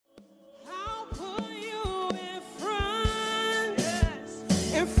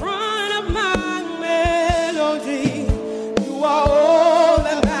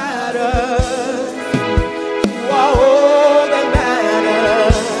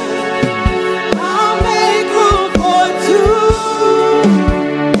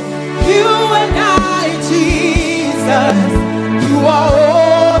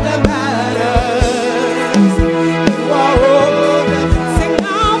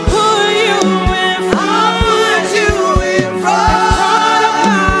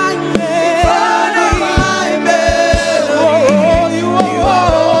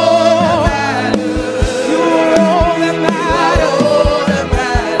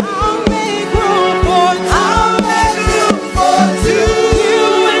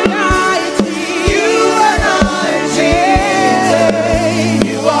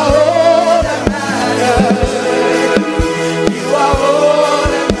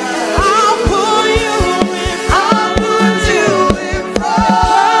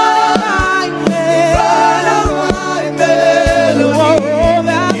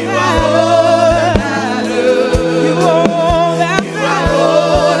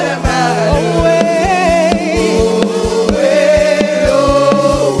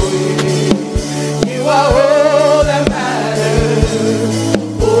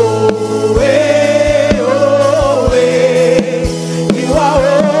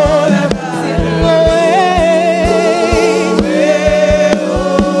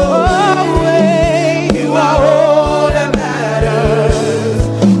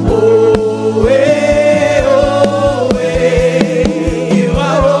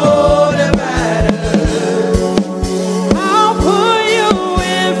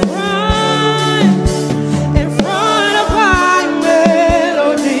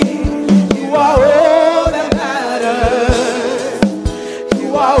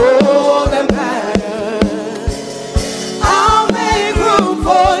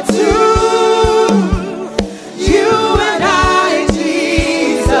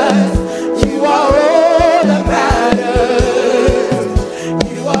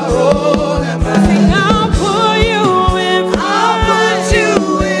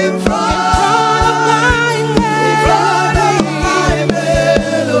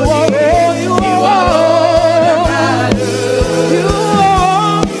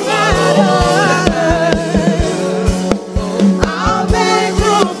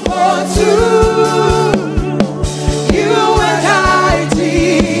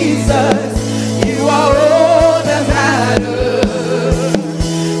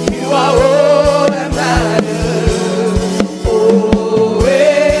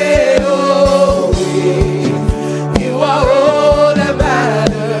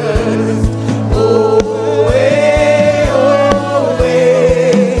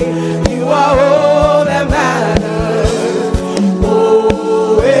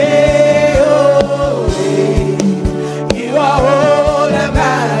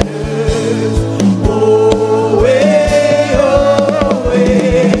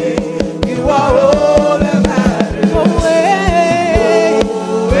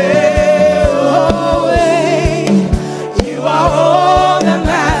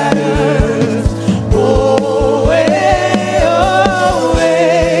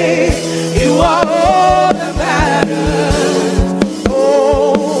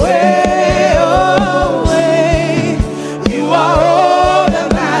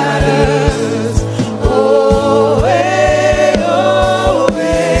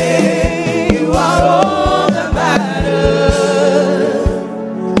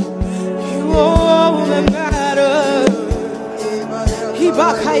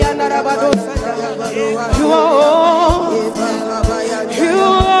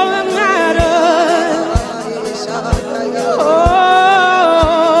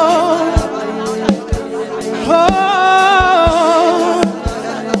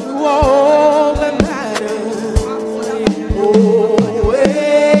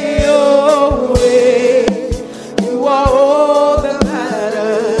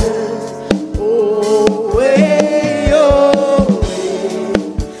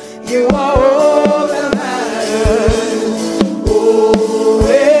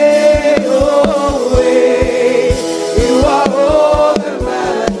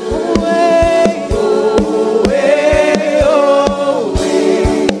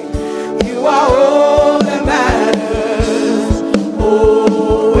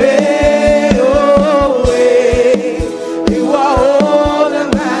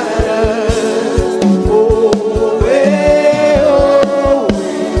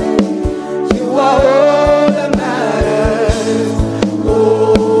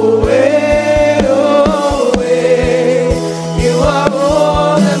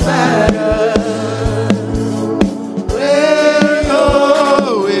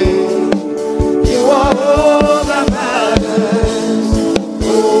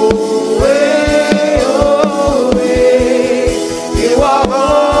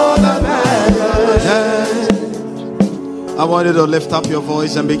want you to lift up your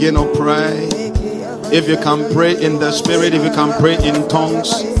voice and begin to pray. If you can pray in the spirit, if you can pray in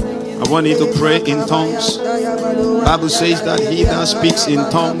tongues, I want you to pray in tongues. Bible says that he that speaks in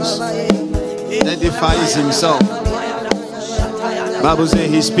tongues edifies himself. Bible says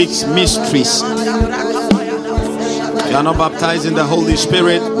he speaks mysteries. You are not baptized in the Holy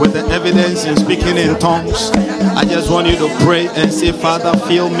Spirit with the evidence in speaking in tongues. I just want you to pray and say, Father,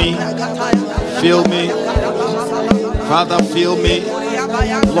 fill me. Fill me. Father, fill me.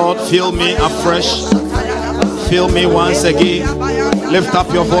 Lord, fill me afresh. Fill me once again. Lift up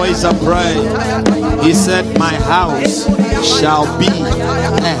your voice and pray. He said, my house shall be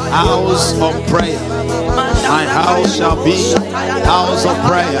a house of prayer. My house shall be a house of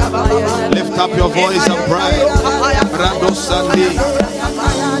prayer. Lift up your voice and pray. Rado Sandi.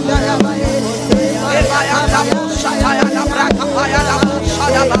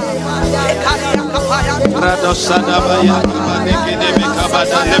 Rado Sadabaya.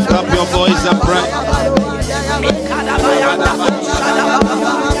 Lift up your voice and pray.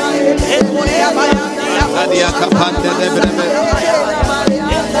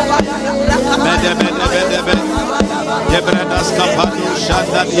 Yebradas kapadu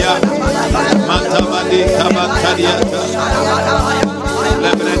shadadia matabadi kabakadiata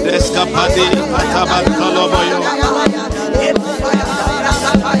lebredes kapadi matabat koloboyo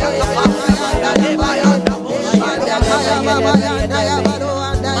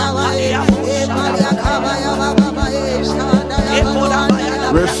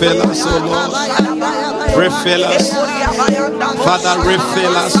refill us, O Lord. Refill us. Father,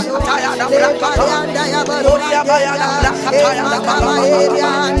 refill us.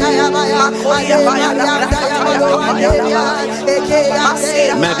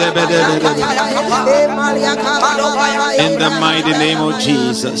 In the mighty name of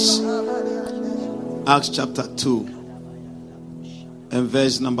Jesus. Acts chapter 2 and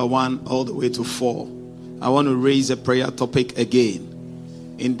verse number 1 all the way to 4. I want to raise a prayer topic again.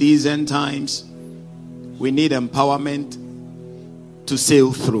 In these end times, we need empowerment to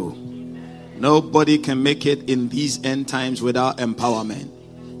sail through. Nobody can make it in these end times without empowerment.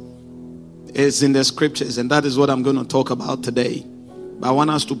 It's in the scriptures, and that is what I'm going to talk about today. But I want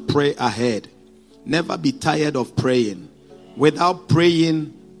us to pray ahead. Never be tired of praying. Without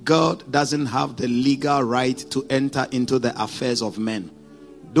praying, God doesn't have the legal right to enter into the affairs of men.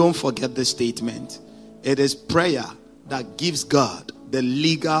 Don't forget this statement. It is prayer that gives God the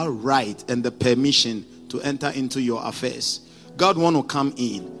legal right and the permission to enter into your affairs. God wants to come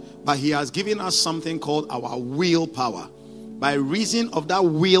in, but he has given us something called our willpower. By reason of that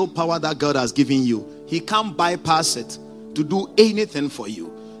willpower that God has given you, he can't bypass it to do anything for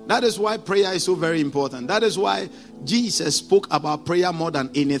you. That is why prayer is so very important. That is why Jesus spoke about prayer more than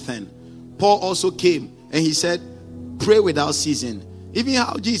anything. Paul also came and he said, pray without ceasing. Even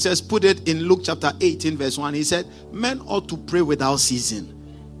how Jesus put it in Luke chapter 18 verse 1, he said, men ought to pray without ceasing.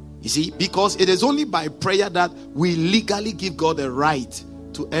 You see, because it is only by prayer that we legally give God the right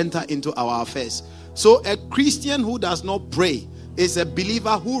to enter into our affairs. So a Christian who does not pray is a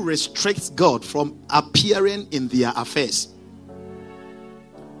believer who restricts God from appearing in their affairs.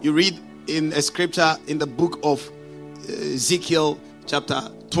 You read in a scripture in the book of Ezekiel chapter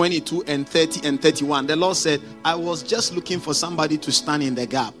 22 and 30 and 31. The Lord said, I was just looking for somebody to stand in the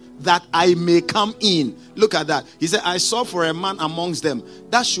gap that I may come in. Look at that. He said, I saw for a man amongst them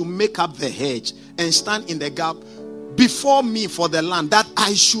that should make up the hedge and stand in the gap before me for the land that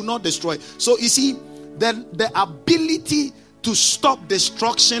I should not destroy. So you see, then the ability to stop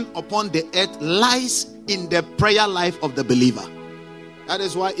destruction upon the earth lies in the prayer life of the believer. That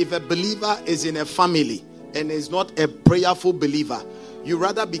is why if a believer is in a family and is not a prayerful believer, you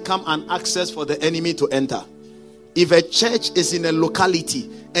rather become an access for the enemy to enter. If a church is in a locality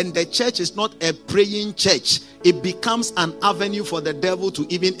and the church is not a praying church, it becomes an avenue for the devil to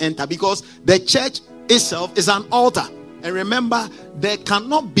even enter, because the church itself is an altar. And remember, there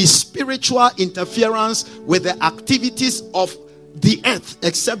cannot be spiritual interference with the activities of the earth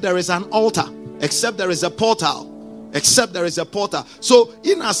except there is an altar, except there is a portal. Except there is a portal. So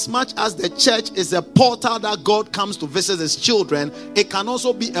in as much as the church is a portal that God comes to visit his children, it can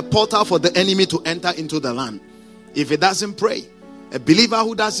also be a portal for the enemy to enter into the land. If it doesn't pray, a believer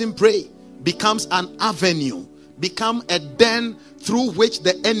who doesn't pray becomes an avenue, become a den through which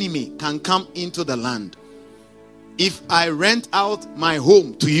the enemy can come into the land. If I rent out my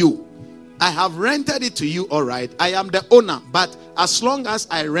home to you, I have rented it to you, all right. I am the owner, but as long as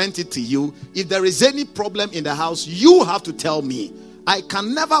I rent it to you, if there is any problem in the house, you have to tell me. I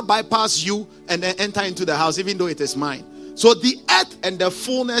can never bypass you and then enter into the house, even though it is mine. So the earth and the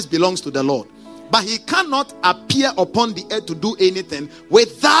fullness belongs to the Lord. But he cannot appear upon the earth to do anything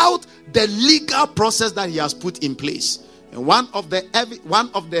without the legal process that he has put in place. And one of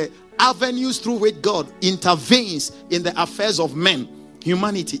the avenues through which God intervenes in the affairs of men,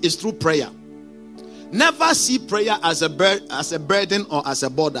 humanity, is through prayer. Never see prayer as a burden or as a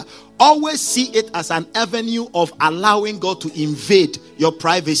border. Always see it as an avenue of allowing God to invade your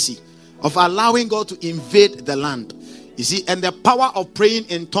privacy, of allowing God to invade the land. You see, and the power of praying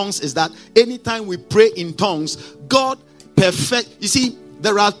in tongues is that anytime we pray in tongues, God perfect. You see,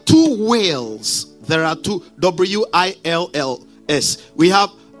 there are two wills. There are two WILLS. We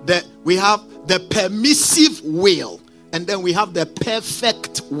have the permissive will, and then we have the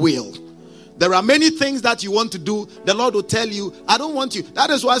perfect will. There are many things that you want to do. The Lord will tell you, I don't want you. That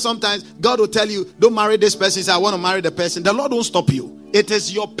is why sometimes God will tell you, don't marry this person. Say, I want to marry the person. The Lord won't stop you. It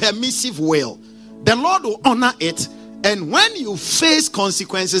is your permissive will. The Lord will honor it. And when you face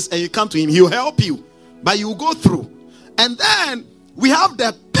consequences and you come to him, he'll help you. But you will go through. And then we have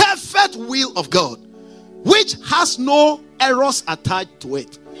the perfect will of God, which has no errors attached to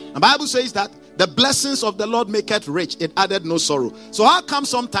it. The Bible says that the blessings of the Lord maketh rich, it added no sorrow. So how come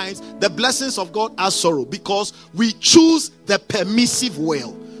sometimes the blessings of God are sorrow? Because we choose the permissive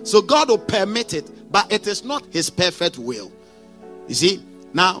will. So God will permit it, but it is not his perfect will. You see,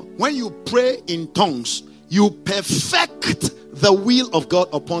 now when you pray in tongues, you perfect the will of God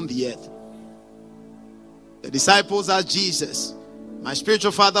upon the earth. The disciples asked Jesus. My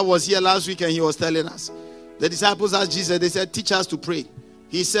spiritual father was here last week and he was telling us. The disciples asked Jesus, they said, teach us to pray.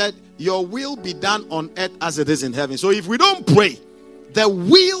 He said, your will be done on earth as it is in heaven. So if we don't pray, the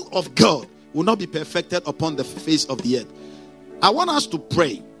will of God will not be perfected upon the face of the earth. I want us to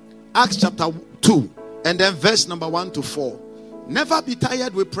pray. Acts chapter 2 and then verse number 1 to 4. Never be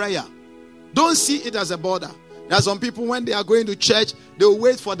tired with prayer. Don't see it as a border. There are some people, when they are going to church, they will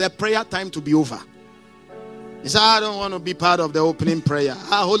wait for their prayer time to be over. They say, I don't want to be part of the opening prayer.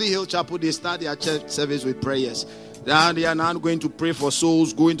 Holy Hill Chapel, they start their church service with prayers. They are now going to pray for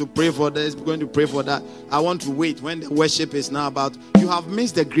souls, going to pray for this, going to pray for that. I want to wait when the worship is now about. You have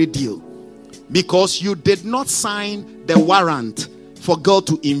missed a great deal because you did not sign the warrant for God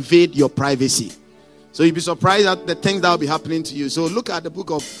to invade your privacy. So you'll be surprised at the things that will be happening to you. So look at the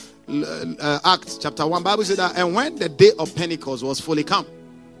book of Acts chapter 1. Bible says that, and when the day of Pentecost was fully come,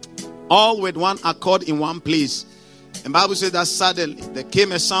 all with one accord in one place. And Bible says that suddenly there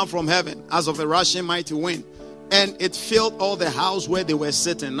came a sound from heaven as of a rushing mighty wind, and it filled all the house where they were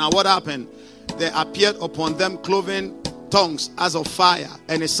sitting. Now what happened? There appeared upon them cloven tongues as of fire,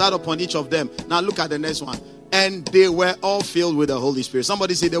 and it sat upon each of them. Now look at the next one. And they were all filled with the Holy Spirit.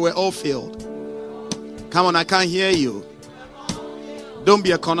 Somebody say they were all filled. Come on, I can't hear you. Don't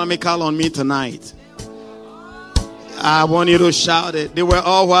be economical on me tonight. I want you to shout it. They were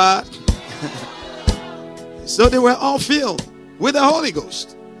all what? So they were all filled with the Holy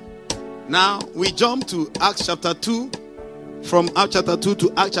Ghost. Now we jump to Acts chapter 2. From Acts chapter 2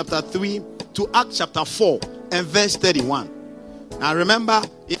 to Acts chapter 3 to Acts chapter 4 and verse 31. Now remember,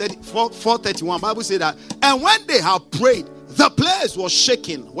 in 4:31, Bible said that, and when they had prayed, the place was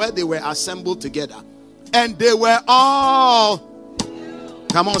shaken where they were assembled together. And they were all,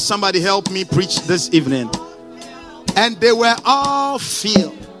 come on, somebody help me preach this evening. And they were all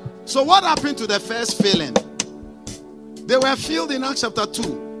filled. So what happened to the first filling? They were filled in Acts chapter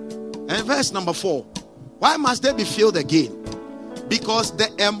 2 and verse number 4. Why must they be filled again? Because the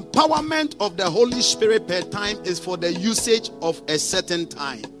empowerment of the Holy Spirit per time is for the usage of a certain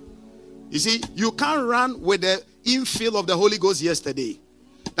time. You see, you can't run with the infill of the Holy Ghost yesterday.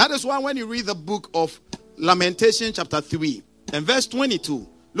 That is why when you read the book of Lamentation chapter 3 and verse 22,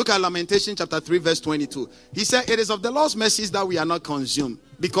 look at Lamentation chapter 3 verse 22. He said, it is of the Lord's mercies that we are not consumed,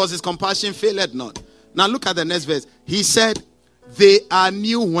 because his compassion faileth not. Now look at the next verse. He said, they are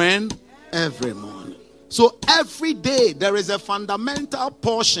new when? Every morning. So every day there is a fundamental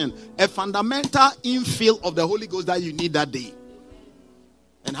portion, a fundamental infill of the Holy Ghost that you need that day.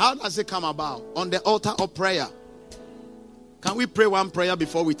 And how does it come about? On the altar of prayer. Can we pray one prayer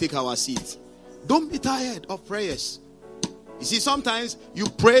before we take our seats? Don't be tired of prayers. You see, sometimes you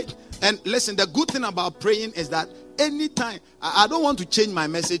pray, and listen, the good thing about praying is that anytime, I don't want to change my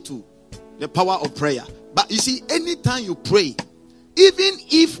message to the power of prayer. But you see, anytime you pray, even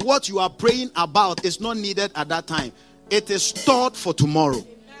if what you are praying about is not needed at that time, it is stored for tomorrow.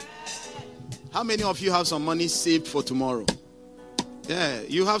 How many of you have some money saved for tomorrow? Yeah,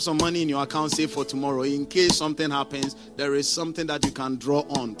 you have some money in your account saved for tomorrow. In case something happens, there is something that you can draw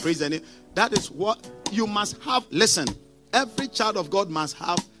on. Praise the name. That is what you must have. Listen, every child of God must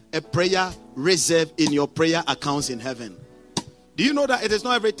have a prayer reserve in your prayer accounts in heaven. Do you know that it is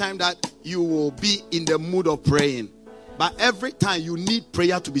not every time that you will be in the mood of praying. But every time you need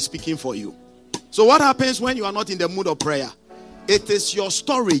prayer to be speaking for you. So what happens when you are not in the mood of prayer? It is your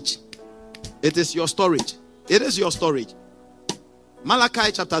storage. It is your storage. It is your storage.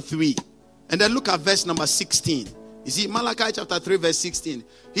 Malachi chapter 3. And then look at verse number 16. You see, Malachi chapter 3 verse 16.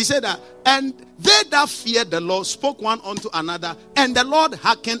 He said that, and they that feared the Lord spoke one unto another, and the Lord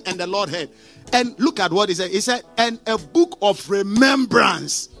hearkened and the Lord heard. And look at what he said. He said, and a book of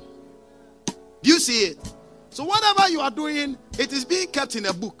remembrance. Do you see it? So whatever you are doing, it is being kept in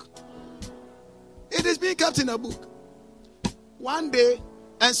a book. It is being kept in a book. One day,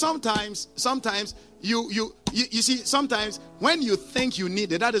 and sometimes you see, sometimes when you think you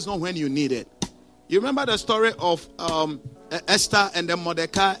need it, that is not when you need it. You remember the story of Esther and then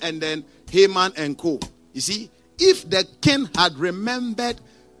Mordecai and then Haman and co. You see, if the king had remembered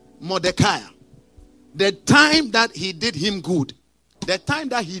Mordecai, the time that he did him good, the time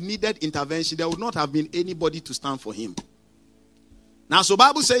that he needed intervention, there would not have been anybody to stand for him. Now, so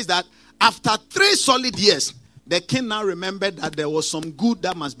Bible says that after 3 solid years, the king now remembered that there was some good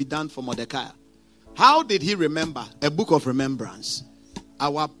that must be done for Mordecai. How did he remember? A book of remembrance.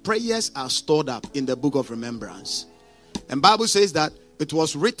 Our prayers are stored up in the book of remembrance. And Bible says that it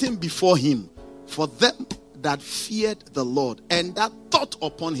was written before him for them that feared the Lord and that thought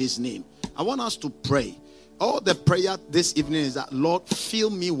upon his name. I want us to pray. All the prayer this evening is that, Lord, fill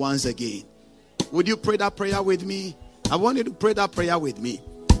me once again. Would you pray that prayer with me? I want you to pray that prayer with me.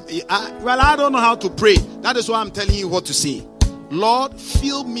 I don't know how to pray. That is why I'm telling you what to say. Lord,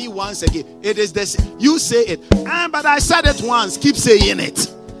 fill me once again. It is this. You say it. But I said it once. Keep saying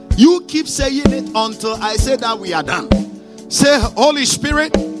it. You keep saying it until I say that we are done. Say, Holy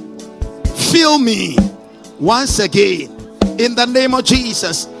Spirit, fill me once again. In the name of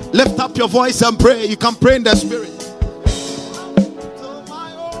Jesus. Lift up your voice and pray. You can pray in the Spirit. Till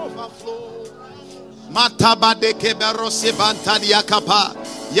my overflow. Matabadeke berosi bantadia kapa.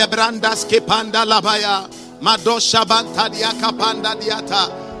 Yebrandas kepanda labaya. Madosha bantadia kapanda diata.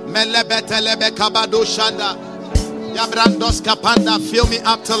 Melebetelebe kabado shanda. Yabrandos kapanda. Fill me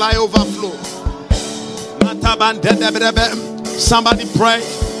up till I overflow. Matabandedebrebem. Somebody pray.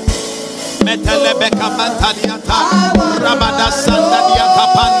 Metelebe kapanda diata. Rabada sandadia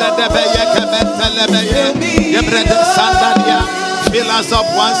kapanda debeye kebetelebe. Yebrede sandadia. Fill us up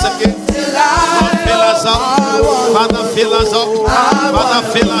once again. Lord, fill us up. Father, fill us up. Father,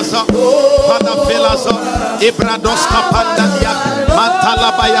 fill us up. Father, fill us up. Ibrados kapandadia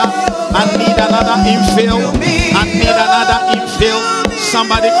mantalabaya. I need another infill. I need another infill.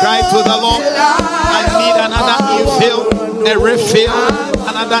 Somebody cry to the Lord. I need another infill. A refill.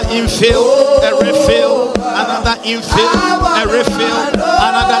 Another infill. A refill. Another infill. A refill.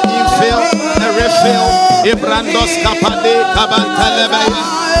 Another infill. A refill. Ibrandos kapande kabantalebaya.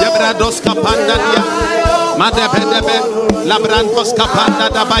 Yebrados kapandadia. Madebedebe. Labrandos kapanda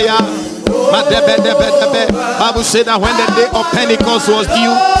dabaya. Madebedebedebe. Bible said that when the day of Pentecost was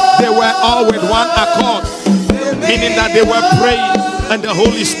due, they were all with one accord. Meaning that they were praying and the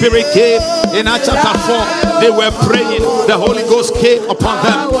Holy Spirit came. In Acts chapter 4, they were praying. The Holy Ghost came upon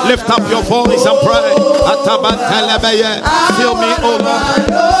them. Lift up your voice and pray. Fill me, O Lord.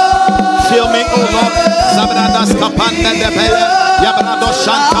 Fill me, O Lord. Zabradas kapanda debeye. Yabrados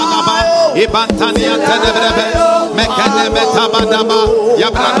shantanaba. Ibantania tenebrebe. Mekanebe tabadaba.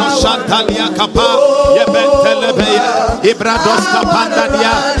 Yabrados shantalia kapa. Yebentelebeye. Ibrados kapanda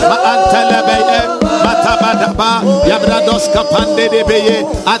dia. Maantelebeye. Matabadaba. Yabrados kapande debeye.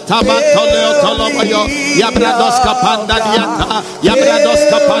 Atabatoleo tolobayo. Yabrados kapanda diata. Yabrados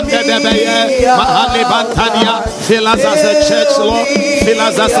kapande debeye. Mahalibantania. Fill us as a church, Lord. Fill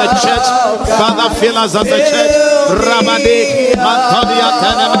us as a church. Father, fill us as a church. Rabadi, Mantodia,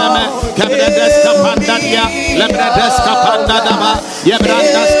 Tenemene, Cabredes Capandadia, Lebredes Capandadaba,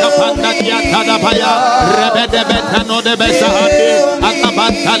 Yebrandas Capandadia, Tadabaya, Rebede Betano de Besahadi,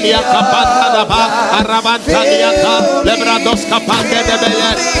 Akabantalia Capandadaba, Arabantaliata, Lebrados Capande de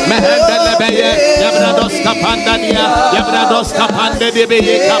Beye, Mehende Lebeye, Yebrados Capandadia, Yebrados Capande de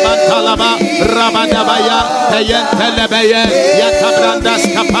Beye, Cabantalaba, Rabadabaya, Teyentelebeye, Yakabrandas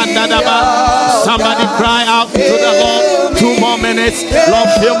Capandadaba. Somebody cry out to the Lord. 2 more minutes. Lord,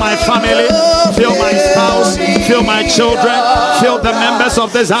 fill my family, fill my spouse, fill my children, fill the members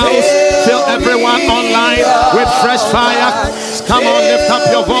of this house, fill everyone online with fresh fire. Come on, lift up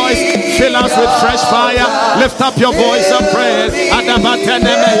your voice. Fill us with fresh fire. Lift up your voice and pray.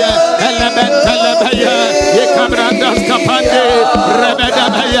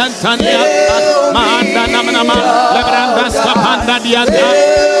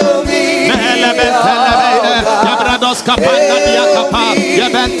 Yabrados kapanda dia kapa.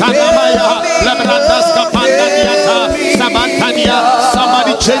 Yabentana maya.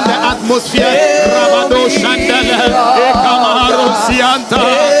 atmosphere. Rabado Shandala, Ekamaro Sianta,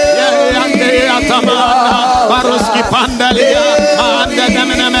 Yatamana, Baroski Pandalia, Manda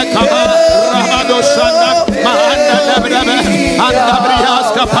Nemenekaba, Rabado Shanda, Manda Lebrebe, Anda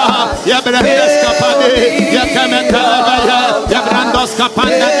Briaskapa, Yabrandaskapade, Yakamekalabaya,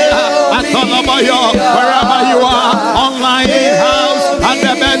 Yabrandoskapandalia, Atoloboyo, wherever you are, online, in house, and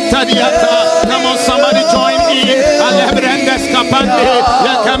the Bentadiata. Come on, somebody join in. Alebrandaskapande,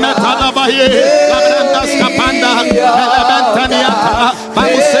 Yakametalabaye, Labrandaskapanda, Elebentaniata.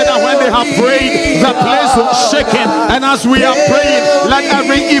 Bible said that when they have prayed, the place was shaken. And as we are praying, let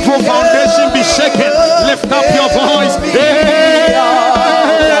every evil foundation be shaken. Lift up your voice.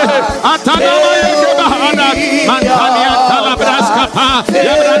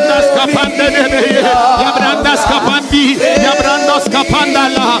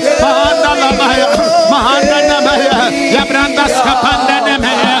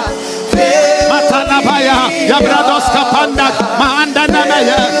 Yabrados kapanda maanda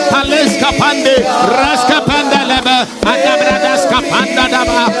namaya pales kapande ras kapanda leba adabradas kapanda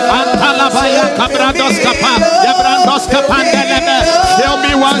daba antalabaya kabrados kapa yabrandos kapanda leba. Tell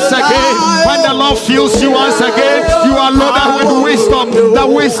me once again, when the Lord fills you once again, you are loaded with wisdom, the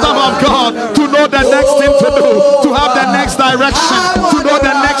wisdom of God, to know the next thing to do, to have the next direction, to know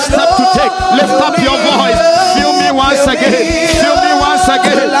the next step to take. Lift up your voice. Fill me once again. Fill me once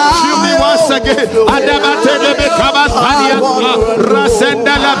again. Fill me once again.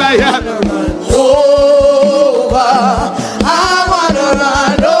 I wanna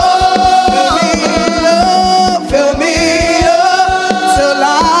run over. Fill me up till I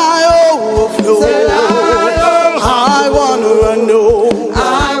overflow. I wanna run over. I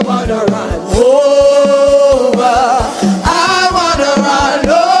wanna run over. I wanna run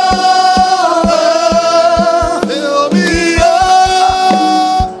over. Fill me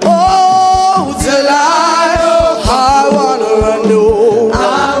up, oh, till I wanna run over. I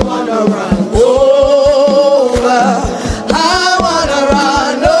wanna run over. I wanna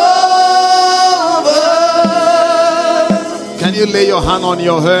run over. Can you lay your hand on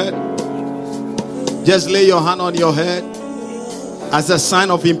your head? Just lay your hand on your head as a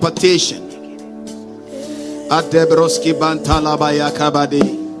sign of impartation. Adebroski bantalabaya kabade.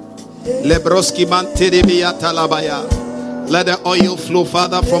 Lebroski banterebia talabaya. Let the oil flow,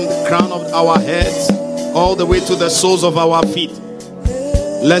 Father, from the crown of our heads all the way to the soles of our feet.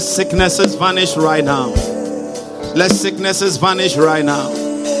 Let sicknesses vanish right now. Let sicknesses vanish right now.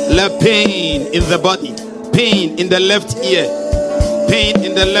 Let pain in the body, pain in the left ear, pain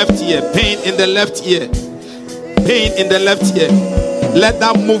in the left ear, pain in the left ear, pain in the left ear. Let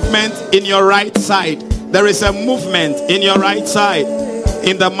that movement in your right side. There is a movement in your right side.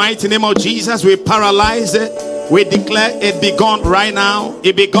 In the mighty name of Jesus, we paralyze it. We declare it be gone right now.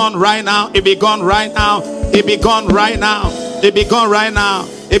 It be gone right now. It be gone right now. It be gone right now. It be gone right now.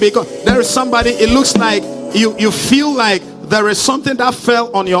 It be gone. There is somebody, it looks like you feel like there is something that fell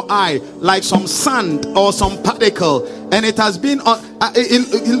on your eye, like some sand or some particle, and it has been on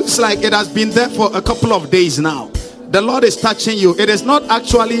it looks like it has been there for a couple of days now. The Lord is touching you. It is not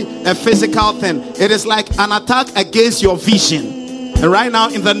actually a physical thing. It is like an attack against your vision. And right now,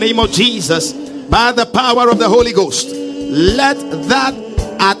 in the name of Jesus, by the power of the Holy Ghost, let that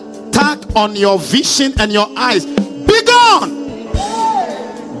attack on your vision and your eyes be gone.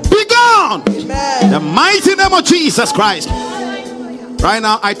 Be gone. Amen. The mighty name of Jesus Christ. Right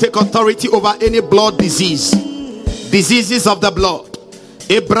now, I take authority over any blood disease, diseases of the blood,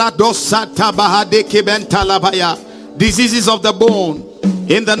 diseases of the bone,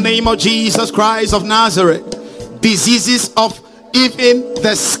 in the name of Jesus Christ of Nazareth, diseases of even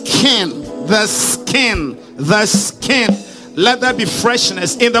the skin. Let there be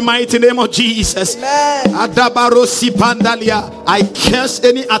freshness in the mighty name of Jesus. I curse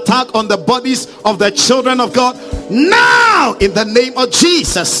any attack on the bodies of the children of God now in the name of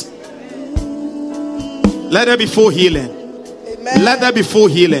Jesus. Let there be full healing. Amen. Let there be full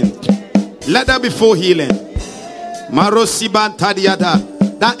healing. Let there be full healing.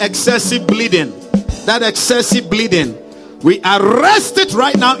 That excessive bleeding, we arrest it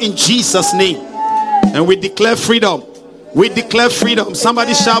right now in Jesus' name, and we declare freedom. We declare freedom.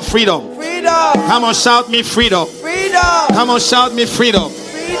 Somebody shout freedom. Freedom. Come on, shout me freedom. Freedom. Come on, shout me freedom.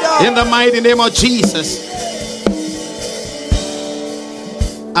 Freedom. In the mighty name of Jesus.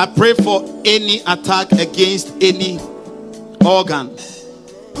 I pray for any attack against any organ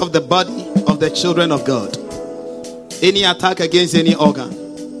of the body of the children of God. Any attack against any organ,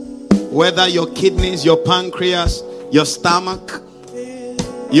 whether your kidneys, your pancreas, your stomach,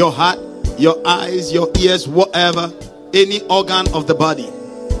 your heart, your eyes, your ears, whatever, any organ of the body.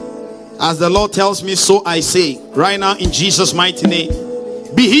 As the Lord tells me, so I say. Right now, in Jesus' mighty name.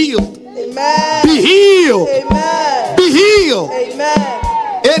 Be healed. Amen. Be healed. Amen. Be healed. Amen.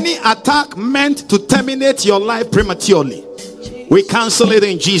 Any attack meant to terminate your life prematurely, we cancel it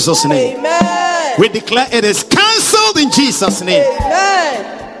in Jesus' name. Amen. We declare it is cancelled in Jesus' name.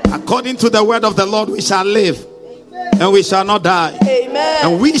 Amen. According to the word of the Lord, we shall live and we shall not die. Amen.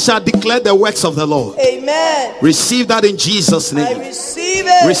 And we shall declare the works of the Lord. Amen. Receive that in Jesus' name. I receive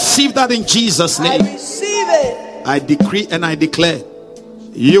it. Receive that in Jesus' name. I receive it. I decree and I declare,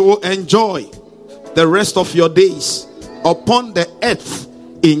 you will enjoy the rest of your days upon the earth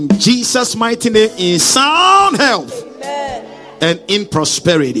in Jesus' mighty name, in sound health. Amen. And in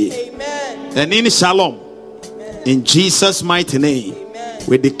prosperity. Amen. And in shalom. Amen. In Jesus' mighty name. Amen.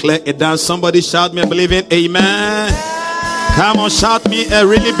 We declare it down. Somebody shout me a believing amen. Come on, shout me a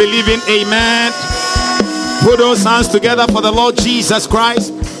really believing amen. Put those hands together for the Lord Jesus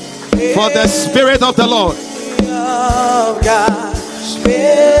Christ. For the Spirit of the Lord. Oh God,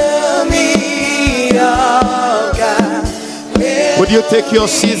 fill me, oh God. Would you take your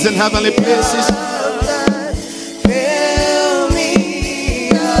seats in heavenly places? Fill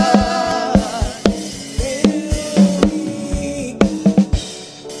me up.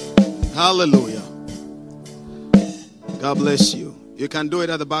 Hallelujah. God bless you. You can do it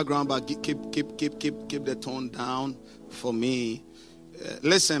at the background, but keep the tone down for me.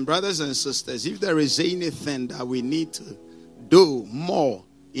 Listen, brothers and sisters, if there is anything that we need to do more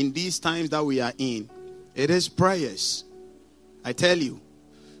in these times that we are in, it is prayers. I tell you,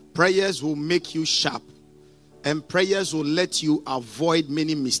 prayers will make you sharp, and prayers will let you avoid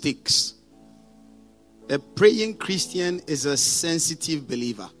many mistakes. A praying Christian is a sensitive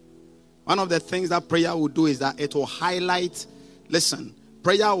believer. One of the things that prayer will do is that it will highlight, listen,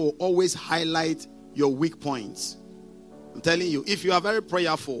 prayer will always highlight your weak points. I'm telling you, if you are very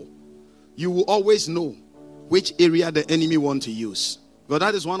prayerful, you will always know which area the enemy wants to use. But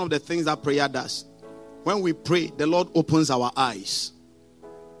that is one of the things that prayer does. When we pray, the Lord opens our eyes.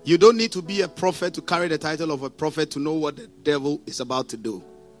 You don't need to be a prophet to carry the title of a prophet to know what the devil is about to do.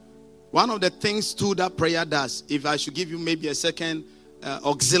 One of the things too that prayer does, if I should give you maybe a second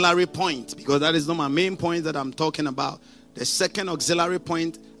auxiliary point, because that is not my main point that I'm talking about. The second auxiliary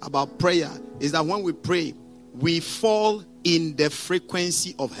point about prayer is that when we pray, we fall in the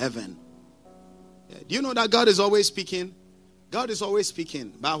frequency of heaven. Do you know that God is always speaking? God is always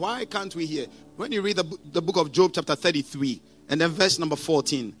speaking. But why can't we hear? When you read the book of Job chapter 33 and then verse number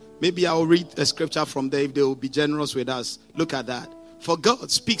 14, maybe I'll read a scripture from there if they will be generous with us. Look at that. For God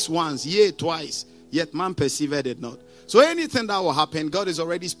speaks once, yea, twice, yet man perceived it not. So anything that will happen, God is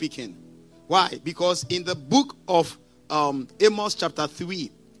already speaking. Why? Because in the book of Amos chapter 3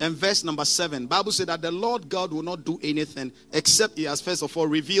 and verse number 7, Bible said that the Lord God will not do anything except he has first of all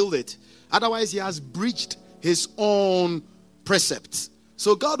revealed it. Otherwise he has breached his own precepts.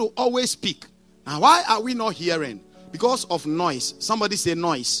 So God will always speak. Now why are we not hearing? Because of noise. Somebody say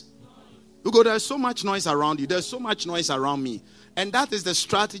noise. Because there's so much noise around you. There's so much noise around me. And that is the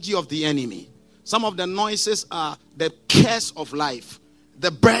strategy of the enemy. Some of the noises are the cares of life,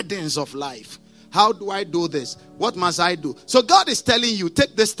 the burdens of life. How do I do this? What must I do? So God is telling you,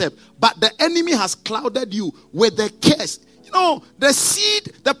 take this step. But the enemy has clouded you with the cares. You know, the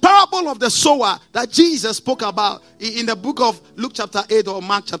seed, the parable of the sower that Jesus spoke about in the book of Luke chapter 8 or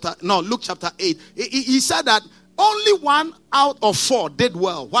Luke chapter 8. He said that only 1 out of 4 did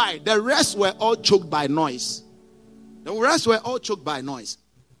well. Why? The rest were all choked by noise. The rest were all choked by noise.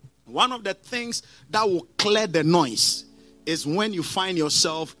 One of the things that will clear the noise is when you find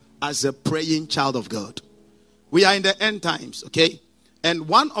yourself as a praying child of God. We are in the end times, okay? And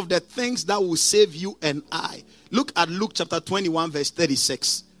one of the things that will save you and I, look at Luke chapter 21 verse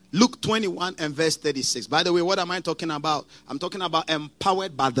 36. Luke 21 and verse 36. By the way, what am I talking about? I'm talking about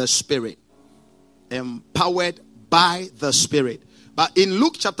empowered by the Spirit. Empowered by the Spirit. But in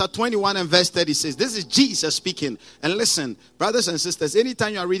Luke chapter 21 and verse 36, this is Jesus speaking. And listen, brothers and sisters,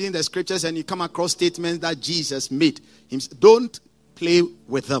 anytime you are reading the scriptures and you come across statements that Jesus made, don't play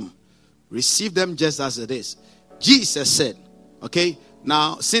with them. Receive them just as it is. Jesus said, okay,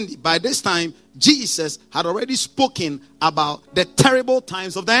 now Cindy, by this time, Jesus had already spoken about the terrible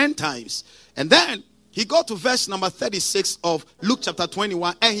times of the end times. And then he got to verse number 36 of Luke chapter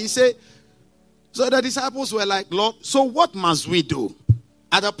 21 and he said, so the disciples were like, Lord, so what must we do?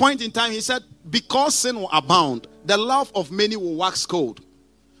 At a point in time, he said, because sin will abound, the love of many will wax cold.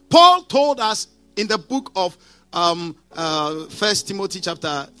 Paul told us in the book of First Timothy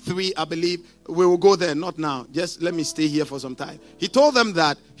chapter 3, I believe. We will go there, not now. Just let me stay here for some time. He told them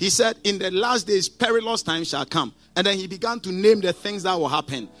that, he said, in the last days, perilous times shall come. And then he began to name the things that will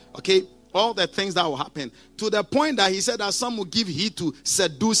happen. Okay? All the things that will happen. To the point that he said that some will give heed to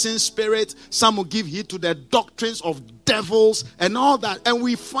seducing spirits. Some will give heed to the doctrines of devils and all that. And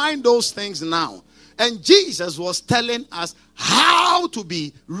we find those things now. And Jesus was telling us how to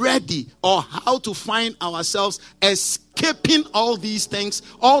be ready or how to find ourselves escaping all these things,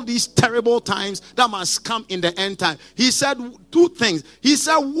 all these terrible times that must come in the end time. He said two things. He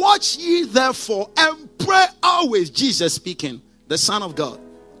said, watch ye therefore and pray always. Jesus speaking, the Son of God.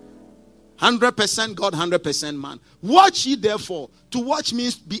 100% God, 100% man. Watch ye therefore. To watch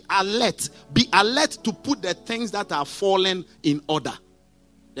means be alert. Be alert to put the things that are fallen in order.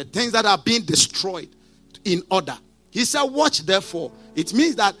 The things that are being destroyed in order. He said, watch therefore. It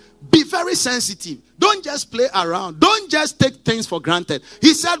means that be very sensitive. Don't just play around. Don't just take things for granted.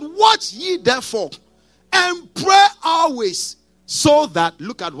 He said, watch ye therefore and pray always. So that,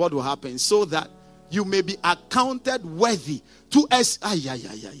 look at what will happen. So that you may be accounted worthy to us.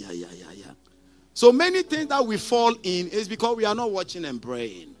 So many things that we fall in is because we are not watching and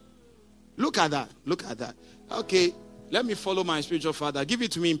praying. Look at that. Look at that. Okay, let me follow my spiritual father. Give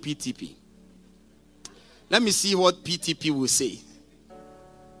it to me in PTP. Let me see what PTP will say.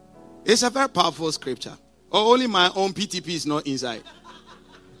 It's a very powerful scripture. Or only my own PTP is not inside.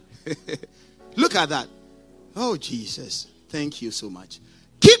 Look at that. Oh, Jesus. Thank you so much.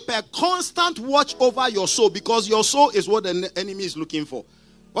 Keep a constant watch over your soul, because your soul is what the enemy is looking for.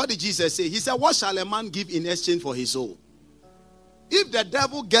 What did Jesus say? He said, what shall a man give in exchange for his soul? If the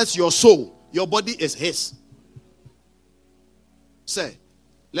devil gets your soul, your body is his. Say,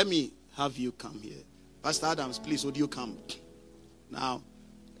 let me have you come here. Pastor Adams, please, would you come? Now,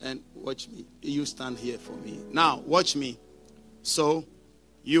 and watch me. You stand here for me. Now, watch me. So,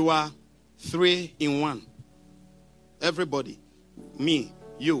 you are 3 in 1. Everybody. Me,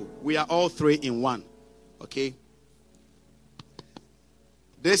 you. We are all 3 in 1. Okay?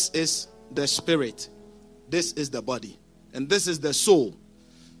 This is the spirit. This is the body. And this is the soul.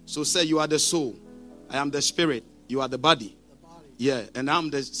 So say you are the soul. I am the spirit. You are the body. Yeah, and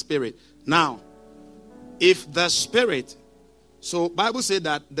I'm the spirit. Now, if the spirit, so Bible said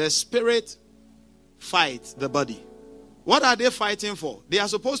that the spirit fights the body. What are they fighting for? They are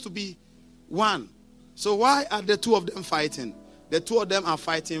supposed to be one. So why are the two of them fighting? The two of them are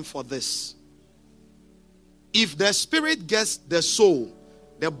fighting for this. If the spirit gets the soul,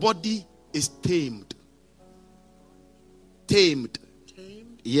 the body is tamed. Tamed.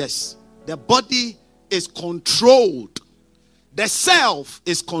 Yes. The body is controlled. The self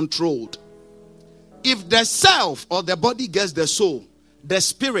is controlled. If the self or the body gets the soul, the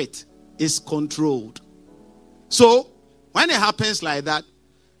spirit is controlled. So, when it happens like that,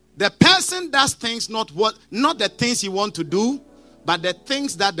 the person does things not the things he wants to do, but the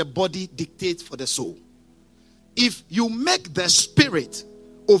things that the body dictates for the soul. If you make the spirit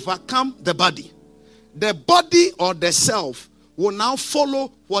overcome the body or the self will now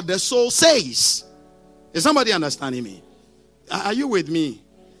follow what the soul says. Is somebody understanding me? Are you with me?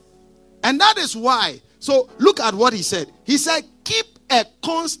 And that is why. So look at what he said. He said, keep a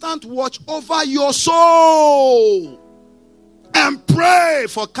constant watch over your soul and pray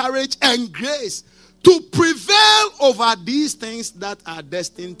for courage and grace to prevail over these things that are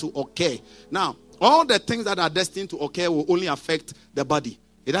destined to occur. Now, all the things that are destined to occur will only affect the body.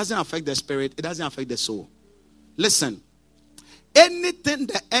 It doesn't affect the spirit. It doesn't affect the soul. Listen. Anything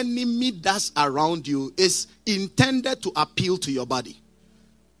the enemy does around you is intended to appeal to your body.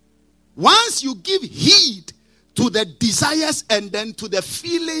 Once you give heed to the desires and then to the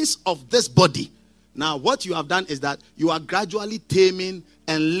feelings of this body, now what you have done is that you are gradually taming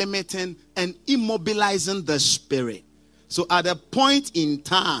and limiting and immobilizing the spirit. So at a point in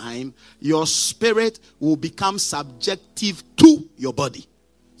time, your spirit will become subjective to your body.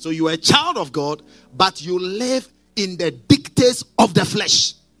 So you are a child of God, but you live in the dictates of the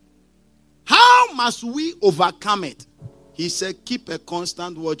flesh. How must we overcome it? He said, keep a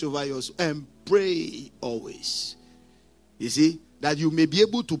constant watch over your soul and pray always. You see, that you may be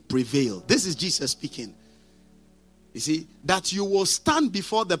able to prevail. This is Jesus speaking. You see, that you will stand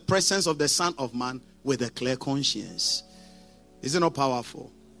before the presence of the Son of Man with a clear conscience. Is it not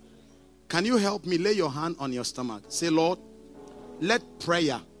powerful? Can you help me? Lay your hand on your stomach. Say, Lord, let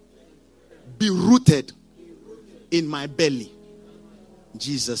prayer be rooted in my belly. In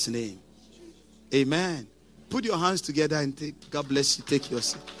Jesus' name. Amen. Put your hands together and take. God bless you. Take your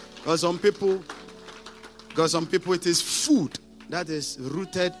seat. Because some people it is food that is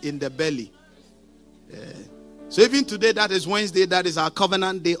rooted in the belly. So even today, that is Wednesday, that is our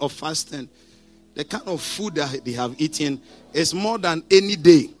covenant day of fasting. The kind of food that they have eaten is more than any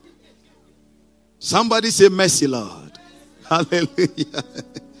day. Somebody say, mercy, Lord. Hallelujah.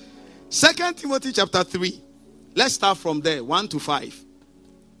 2 Timothy chapter 3. Let's start from there, 1 to 5.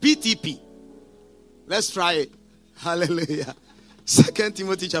 PTP. Let's try it. Hallelujah. 2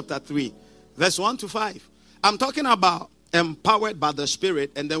 Timothy chapter 3, verse 1 to 5. I'm talking about empowered by the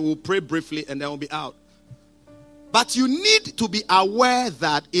Spirit, and then we'll pray briefly, and then we'll be out. But you need to be aware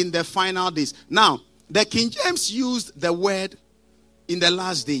that in the final days. Now, the King James used the word in the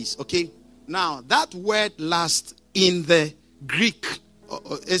last days, okay? Now, that word last in the Greek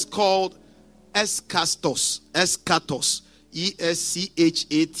is called eskatos. Eskatos.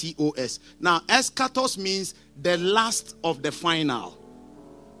 E-S-C-H-A-T-O-S. Now, eskatos means the last of the final.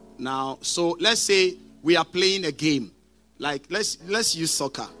 Now, so let's say we are playing a game. Like, let's use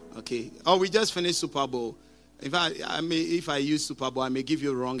soccer, okay? Or we just finished Super Bowl. If I use Super Bowl, I may give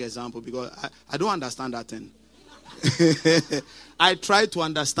you a wrong example because I don't understand that thing. I tried to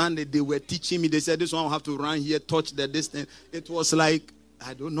understand it. They were teaching me. They said this one will have to run here, touch the distance. It was like,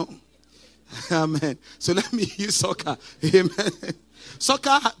 I don't know. Amen. So let me use soccer. Amen.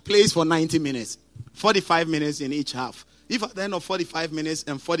 Soccer plays for 90 minutes. 45 minutes in each half. If at the end of 45 minutes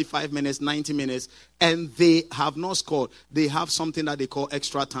and 45 minutes, 90 minutes, and they have not scored, they have something that they call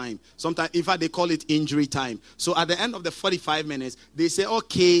extra time. Sometimes, in fact, they call it injury time. So at the end of the 45 minutes, they say,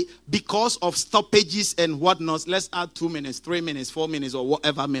 okay, because of stoppages and whatnot, let's add 2 minutes, 3 minutes, 4 minutes, or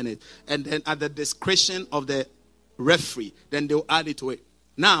whatever minute. And then at the discretion of the referee, then they'll add it to it.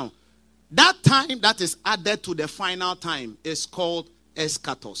 Now, that time that is added to the final time is called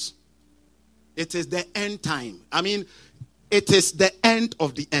eschatos. It is the end time. I mean, it is the end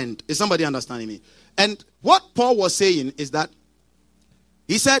of the end. Is somebody understanding me? And what Paul was saying is that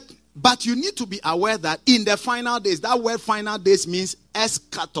he said, but you need to be aware that in the final days, that word final days means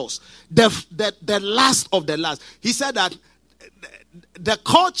eschatos, the last of the last. He said that the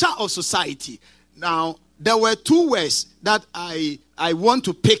culture of society. Now, there were 2 words that I want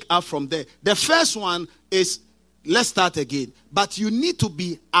to pick up from there. The first one is, let's start again. But you need to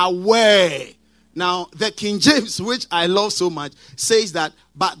be aware. Now, the King James, which I love so much, says that,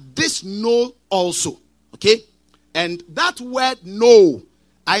 but this know also. Okay? And that word know,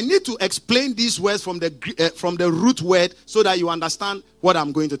 I need to explain these words from the root word so that you understand what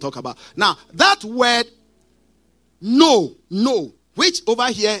I'm going to talk about. Now, that word know, which over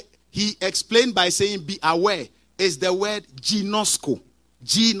here he explained by saying be aware, is the word ginosko.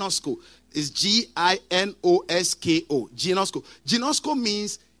 Ginosko is G-I-N-O-S-K-O. Ginosko. Ginosko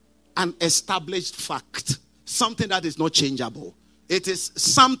means an established fact, something that is not changeable. It is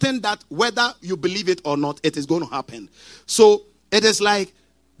something that whether you believe it or not, it is going to happen. So it is like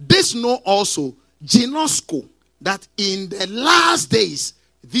this know also, ginosko, that in the last days,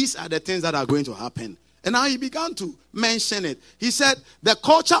 these are the things that are going to happen. And now he began to mention it. He said the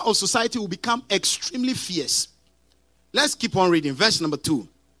culture of society will become extremely fierce. Let's keep on reading. Verse number 2.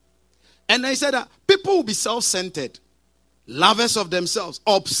 And he said that people will be self-centered, lovers of themselves,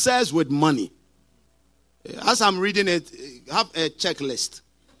 obsessed with money. As I'm reading it, have a checklist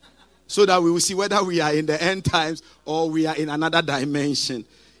so that we will see whether we are in the end times or we are in another dimension.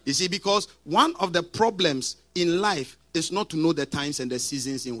 You see, because one of the problems in life is not to know the times and the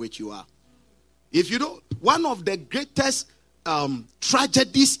seasons in which you are. If you don't, one of the greatest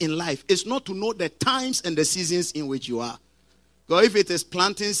tragedies in life is not to know the times and the seasons in which you are. Because if it is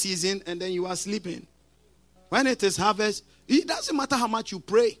planting season and then you are sleeping, when it is harvest, it doesn't matter how much you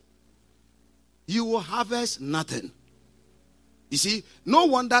pray, you will harvest nothing. You see, no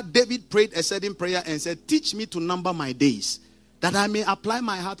wonder David prayed a certain prayer and said, teach me to number my days, that I may apply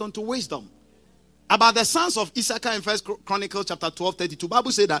my heart unto wisdom. About the sons of Issachar in 1 Chronicles chapter 12:32,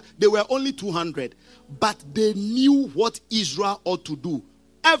 Bible said that they were only 200, but they knew what Israel ought to do.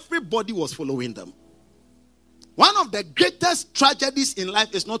 Everybody was following them. One of the greatest tragedies in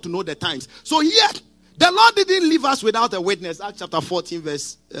life is not to know the times. So yet, the Lord didn't leave us without a witness. Acts chapter 14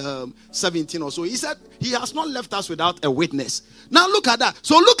 verse 17 or so. He said he has not left us without a witness. Now look at that.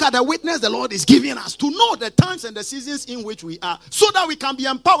 So look at the witness the Lord is giving us to know the times and the seasons in which we are, so that we can be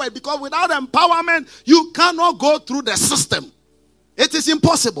empowered. Because without empowerment, you cannot go through the system. It is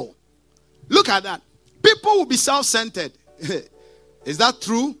impossible. Look at that. People will be self-centered. Is that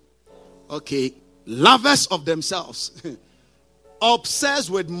true? Okay. Lovers of themselves. Obsessed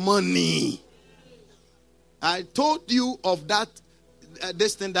with money. I told you of that,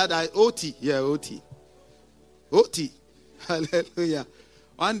 this thing that OT. Yeah, OT. OT. Hallelujah.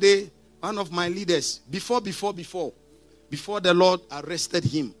 One day, one of my leaders, before the Lord arrested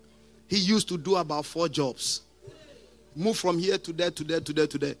him, he used to do about 4 jobs. move from here to there, to there, to there,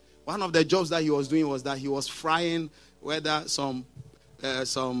 to there. One of the jobs that he was doing was that he was frying whether some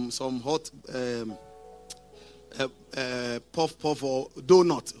hot puff or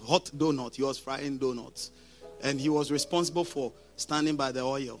donut, hot donut. He was frying donuts, and he was responsible for standing by the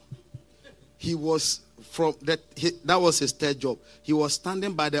oil. He was that was his third job. He was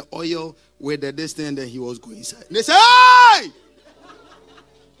standing by the oil with the distance, and then he was going inside. And they said, "Hey!"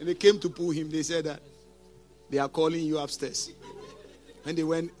 And they came to pull him. They said that they are calling you upstairs. When he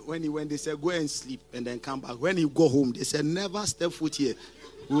went, they said, "Go and sleep and then come back." When he go home, they said, "Never step foot here.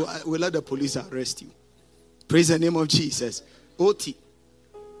 We'll let the police arrest you." Praise the name of Jesus. OT.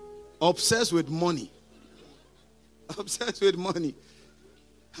 Obsessed with money. Obsessed with money.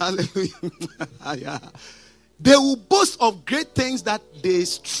 Hallelujah. They will boast of great things that they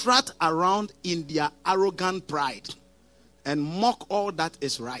strut around in their arrogant pride and mock all that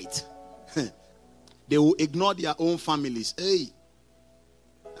is right. They will ignore their own families. Hey,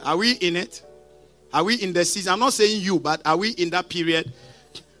 are we in it? Are we in the season? I'm not saying you, but are we in that period?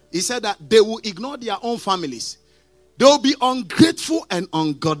 He said that they will ignore their own families. They will be ungrateful and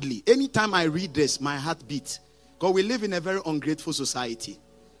ungodly. Anytime I read this, my heart beats. Because we live in a very ungrateful society.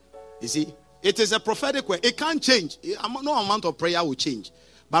 You see, it is a prophetic word. It can't change. No amount of prayer will change.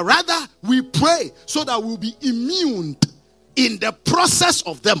 But rather, we pray so that we'll be immune in the process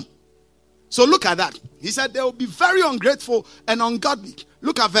of them. So look at that. He said they will be very ungrateful and ungodly.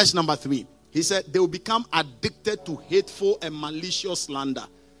 Look at verse number 3. He said they will become addicted to hateful and malicious slander.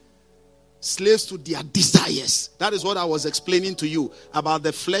 Slaves to their desires. That is what I was explaining to you about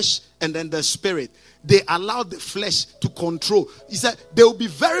the flesh and then the spirit. They allow the flesh to control. He said they will be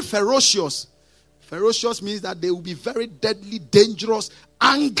very ferocious. Ferocious means that they will be very deadly, dangerous,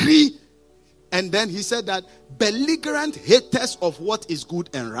 angry. And then he said that belligerent haters of what is good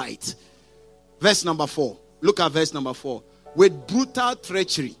and right. Verse number 4. Look at verse number 4. With brutal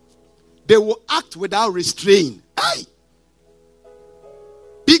treachery, they will act without restraint. Hey!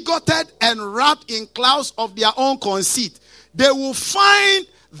 Bigoted and wrapped in clouds of their own conceit. They will find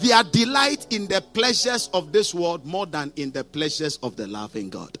their delight in the pleasures of this world more than in the pleasures of the loving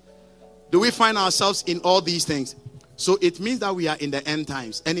God. Do we find ourselves in all these things? So it means that we are in the end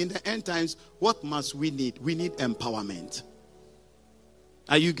times. And in the end times, what must we need? We need empowerment.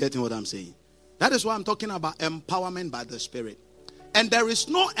 Are you getting what I'm saying? That is why I'm talking about empowerment by the Spirit. And there is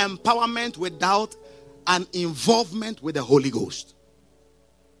no empowerment without an involvement with the Holy Ghost.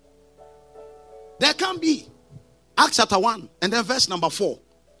 There can be. Acts chapter 1 and then verse number 4.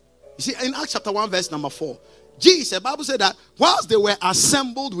 You see, in Acts chapter 1 verse number 4, Jesus, the Bible said that whilst they were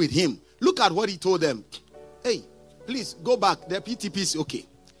assembled with him, look at what he told them. Hey, please go back. The PTP is okay.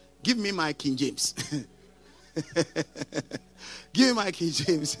 Give me my King James. Give me my King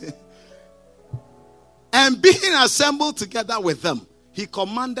James. And being assembled together with them, he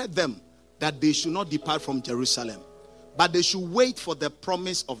commanded them that they should not depart from Jerusalem, but they should wait for the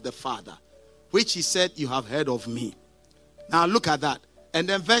promise of the Father, which he said, you have heard of me. Now look at that. And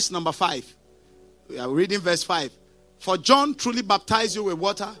then verse number 5. We are reading verse 5. For John truly baptized you with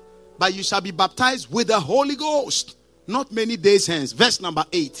water, but you shall be baptized with the Holy Ghost not many days hence. Verse number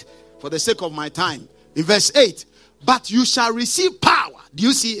 8. For the sake of my time. In verse 8. But you shall receive power. Do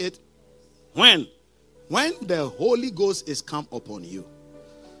you see it? When? When the Holy Ghost is come upon you.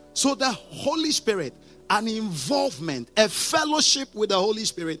 So the Holy Spirit, an involvement, a fellowship with the Holy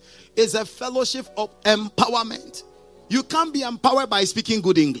Spirit is a fellowship of empowerment. You can't be empowered by speaking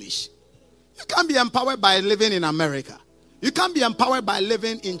good English. You can't be empowered by living in America. You can't be empowered by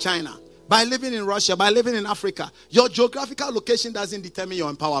living in China, by living in Russia, by living in Africa. Your geographical location doesn't determine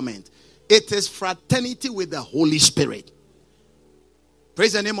your empowerment. It is fraternity with the Holy Spirit.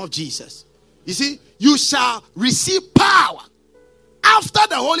 Praise the name of Jesus. You see, you shall receive power after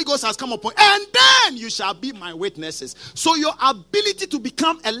the Holy Ghost has come upon, and then you shall be my witnesses. So your ability to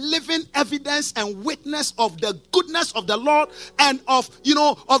become a living evidence and witness of the goodness of the Lord and of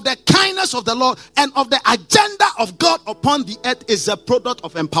the kindness of the Lord and of the agenda of God upon the earth is a product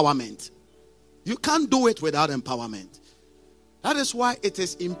of empowerment. You can't do it without empowerment. That is why it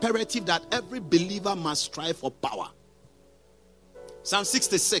is imperative that every believer must strive for power. Psalm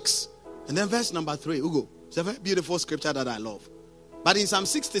 66 and then verse number 3. Ugo, it's a very beautiful scripture that I love. But in Psalm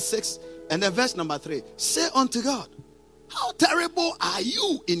 66 and then verse number 3, say unto God, how terrible are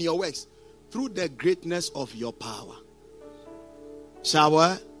you in your works through the greatness of your power. Shall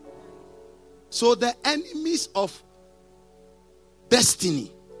we? So the enemies of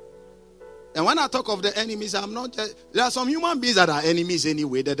destiny. And when I talk of the enemies, I'm not just, there are some human beings that are enemies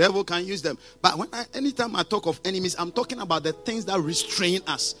anyway. The devil can use them. But anytime I talk of enemies, I'm talking about the things that restrain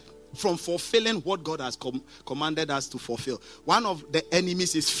us. from fulfilling what God has commanded us to fulfill. One of the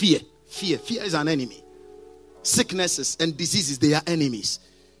enemies is fear. Fear is an enemy. Sicknesses and diseases, they are enemies.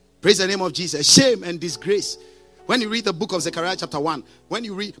 Praise the name of Jesus. Shame and disgrace. When you read the book of Zechariah chapter 1, when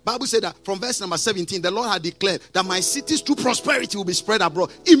you read, Bible said that from verse number 17, the Lord had declared that my cities through prosperity will be spread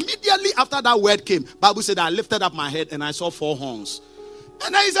abroad. Immediately after that word came, Bible said that I lifted up my head and I saw 4 horns.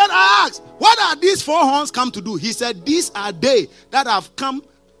 And then he said, I asked, what are these 4 horns come to do? He said, these are they that have come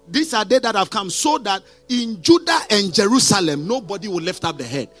so that in Judah and Jerusalem, nobody will lift up the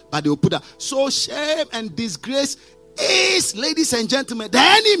head, but they will put up. So shame and disgrace is, ladies and gentlemen, the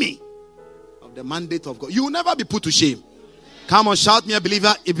enemy of the mandate of God. You will never be put to shame. Come on, shout me a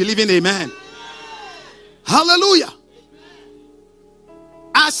believer, a believing amen. Hallelujah.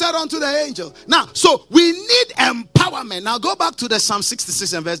 I said unto the angel. Now, so we need empowerment. Now go back to the Psalm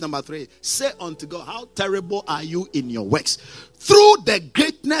 66 and verse number 3. Say unto God, how terrible are you in your works? Through the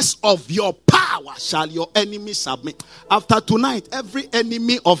greatness of your power shall your enemies submit. After tonight, every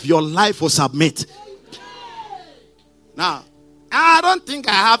enemy of your life will submit. Now, I don't think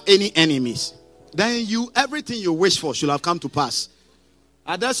I have any enemies. Then everything you wish for should have come to pass.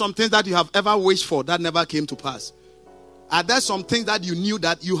 Are there some things that you have ever wished for that never came to pass? Are there some things that you knew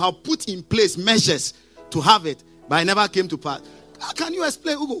that you have put in place measures to have it, but it never came to pass? How can you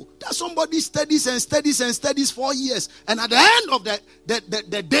explain, Ugo, that somebody studies 4 years, and at the end of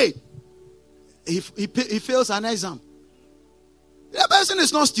the day, he fails an exam? The person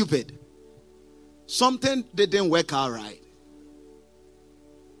is not stupid. Something didn't work out right.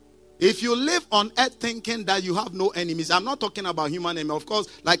 If you live on earth thinking that you have no enemies, I'm not talking about human enemies. Of course,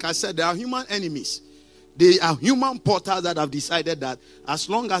 like I said, there are human enemies. They are human portals that have decided that as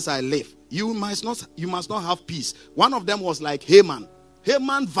long as I live, you must not have peace. One of them was like Haman.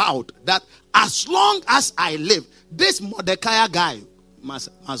 Haman vowed that as long as I live, this Mordecai guy must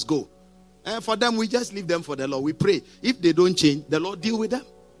go. And for them, we just leave them for the Lord. We pray. If they don't change, the Lord deal with them.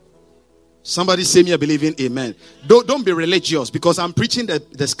 Somebody say me a believing amen. Don't be religious, because I'm preaching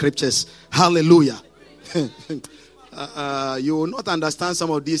the scriptures. Hallelujah. You will not understand some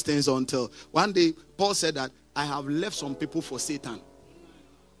of these things until one day Paul said that I have left some people for Satan.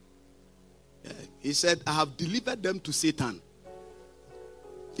 Yeah, he said, I have delivered them to Satan.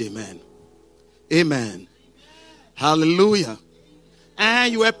 Amen. Amen. Hallelujah.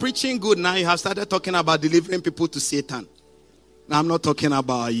 And you were preaching good. Now you have started talking about delivering people to Satan. Now I'm not talking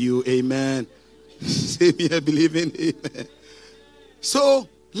about you. Amen. Say me a believing amen. So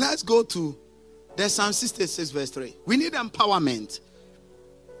let's go to the Psalm 66 verse 3. We need empowerment.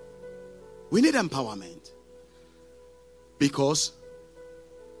 We need empowerment. Because,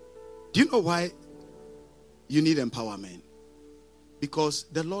 do you know why you need empowerment? Because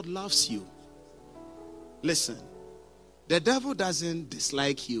the Lord loves you. Listen, the devil doesn't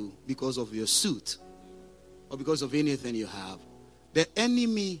dislike you because of your suit or because of anything you have. The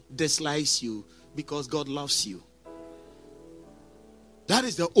enemy dislikes you because God loves you. That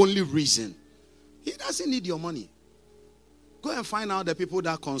is the only reason. He doesn't need your money. Go and find out the people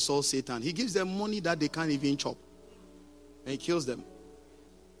that consult Satan. He gives them money that they can't even chop. And he kills them.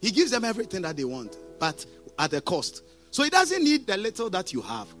 He gives them everything that they want, but at a cost. So he doesn't need the little that you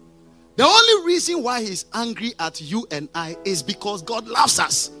have. The only reason why he's angry at you and I is because God loves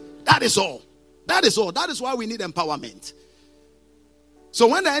us. That is all. That is all. That is why we need empowerment. So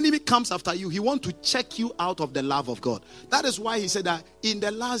when the enemy comes after you, he wants to check you out of the love of God. That is why he said that in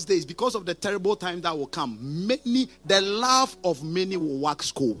the last days, because of the terrible time that will come, the love of many will wax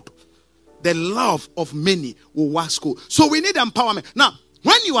cold. The love of many will wax cold. So we need empowerment. Now,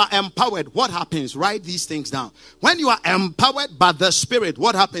 when you are empowered, what happens? Write these things down. When you are empowered by the Spirit,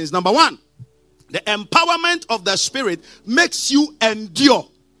 what happens? Number one, the empowerment of the Spirit makes you endure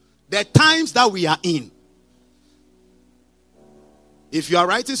the times that we are in. If you are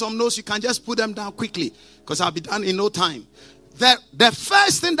writing some notes, you can just put them down quickly, because I'll be done in no time. The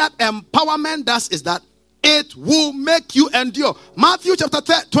first thing that empowerment does is that it will make you endure. Matthew chapter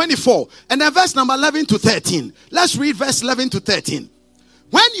 24 and then verse number 11 to 13. Let's read verse 11 to 13.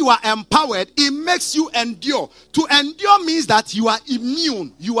 When you are empowered, it makes you endure. To endure means that you are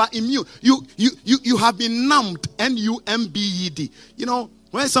immune. You are immune. You have been numbed. N-U-M-B-E-D. You know,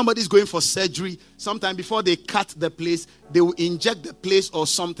 when somebody is going for surgery, sometime before they cut the place, they will inject the place or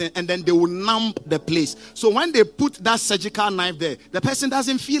something, and then they will numb the place. So when they put that surgical knife there, the person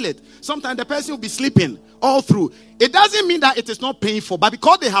doesn't feel it. Sometimes the person will be sleeping all through. It doesn't mean that it is not painful, but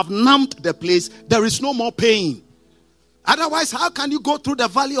because they have numbed the place, there is no more pain. Otherwise, how can you go through the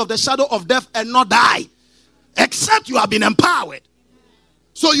valley of the shadow of death and not die? Except you have been empowered.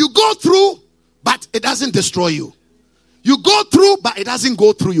 So you go through, but it doesn't destroy you. You go through, but it doesn't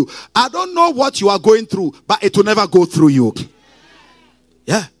go through you. I don't know what you are going through, but it will never go through you.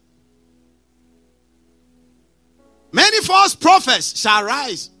 Yeah. Many false prophets shall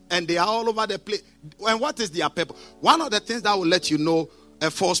rise, and they are all over the place. And what is their purpose? One of the things that will let you know a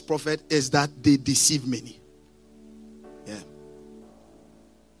false prophet is that they deceive many. Yeah.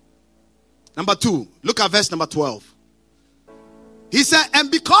 Number 2, look at verse number 12. He said, and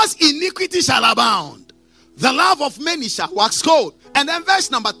because iniquity shall abound, the love of many shall wax cold. And then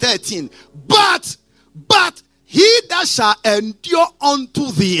verse number 13. But he that shall endure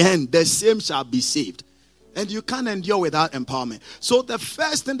unto the end, the same shall be saved. And you can't endure without empowerment. So the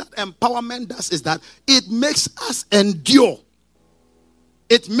first thing that empowerment does is that it makes us endure.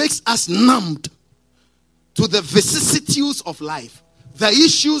 It makes us numbed to the vicissitudes of life. The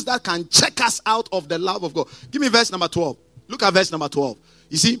issues that can check us out of the love of God. Give me verse number 12. Look at verse number 12.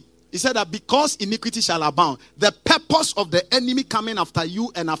 You see, he said that because iniquity shall abound, the purpose of the enemy coming after you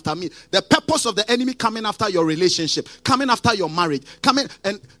and after me, the purpose of the enemy coming after your relationship, coming after your marriage, coming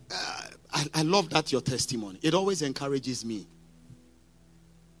and I love that your testimony. It always encourages me.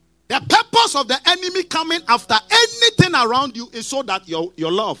 The purpose of the enemy coming after anything around you is so that your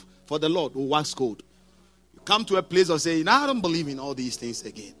love for the Lord will wax cold. You come to a place of saying, I don't believe in all these things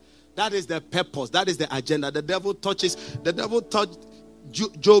again. That is the purpose. That is the agenda. The devil touched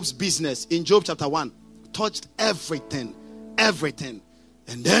Job's business in Job chapter 1. Touched everything. Everything.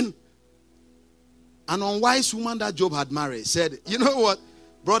 And then an unwise woman that Job had married said, you know what?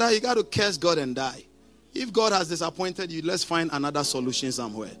 Brother, you got to curse God and die. If God has disappointed you, let's find another solution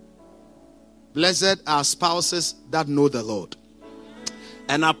somewhere. Blessed are spouses that know the Lord.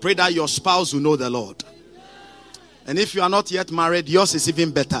 And I pray that your spouse will know the Lord. And if you are not yet married, yours is even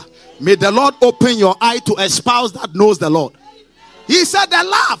better. May the Lord open your eye to a spouse that knows the Lord. He said the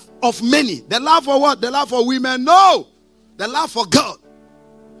love of many. The love for what? The love for women? No. The love for God.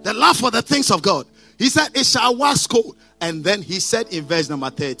 The love for the things of God. He said it shall wax cold. And then he said in verse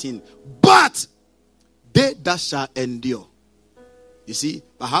number 13, but they that shall endure. You see,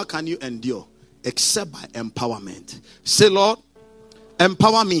 but how can you endure? Except by empowerment. Say, Lord,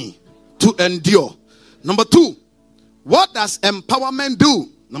 empower me to endure. Number 2, what does empowerment do?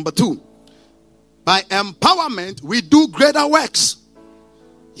 Number 2, by empowerment, we do greater works.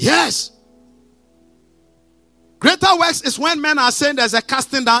 Yes. Greater works is when men are saying there's a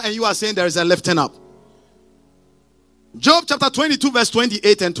casting down and you are saying there is a lifting up. Job chapter 22 verse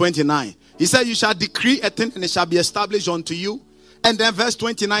 28 and 29. He said, you shall decree a thing and it shall be established unto you. And then verse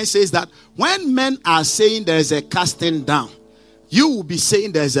 29 says that when men are saying there is a casting down, you will be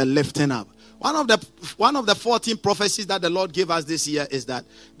saying there is a lifting up. One of the 14 prophecies that the Lord gave us this year is that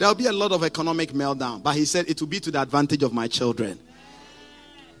there will be a lot of economic meltdown. But he said it will be to the advantage of my children.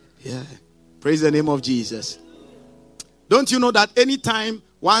 Yeah. Praise the name of Jesus. Don't you know that anytime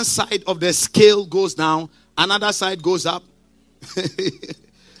one side of the scale goes down, another side goes up?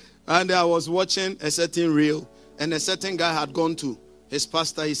 And I was watching a certain reel, and a certain guy had gone to his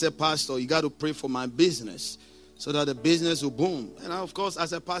pastor. He said, Pastor, you got to pray for my business so that the business will boom. And of course,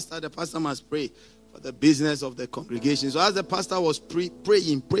 as a pastor, the pastor must pray for the business of the congregation. So as the pastor was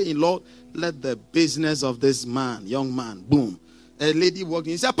praying, Lord, let the business of this man, young man, boom. A lady walked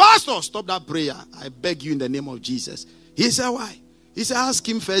in. He said, Pastor, stop that prayer. I beg you in the name of Jesus. He said, why? He said, ask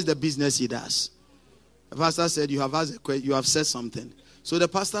him first the business he does. The pastor said, you have asked a question, you have said something. So the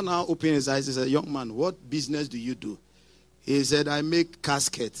pastor now opened his eyes and said, young man, what business do you do? He said, I make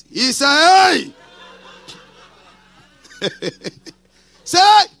caskets. He said, hey! Say,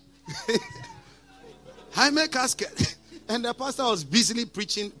 I make caskets. And the pastor was busily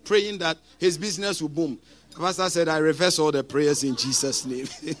praying that his business will boom. The pastor said, I reverse all the prayers in Jesus' name.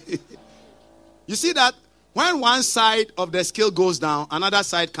 You see that when one side of the scale goes down, another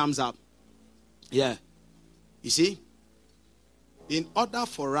side comes up. Yeah. You see? In order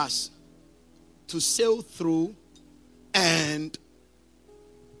for us to sail through, and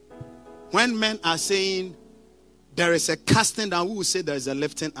when men are saying there is a casting down, we will say there is a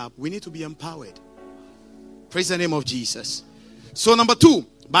lifting up. We need to be empowered. Praise the name of Jesus. So number 2,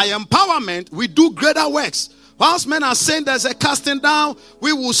 by empowerment, we do greater works. Whilst men are saying there's a casting down,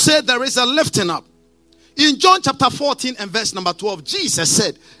 we will say there is a lifting up. In John chapter 14 and verse number 12, Jesus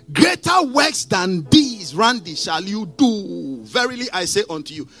said, greater works than these, Randy, shall you do. Verily I say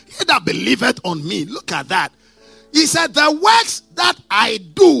unto you, he that believeth on me. Look at that. He said, the works that I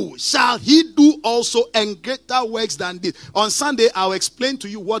do shall he do also, and greater works than this. On Sunday, I'll explain to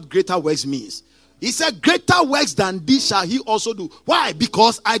you what greater works means. He said, greater works than this shall he also do. Why?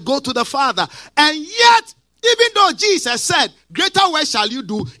 Because I go to the Father. And yet, Even though Jesus said, greater works shall you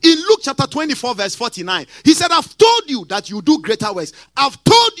do, in Luke chapter 24 verse 49, he said, I've told you that you do greater works. I've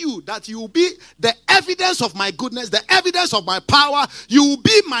told you that you will be the evidence of my goodness, the evidence of my power. You will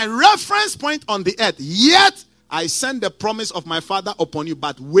be my reference point on the earth. Yet, I send the promise of my Father upon you,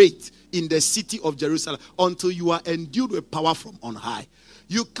 but wait in the city of Jerusalem until you are endued with power from on high.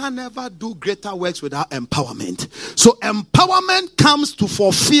 You can never do greater works without empowerment. So empowerment comes to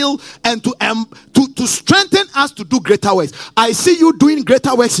fulfill and to strengthen us to do greater works. I see you doing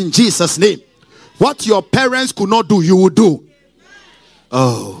greater works in Jesus' name. What your parents could not do, you will do.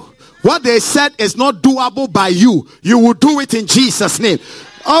 Oh, what they said is not doable by you, you will do it in Jesus' name.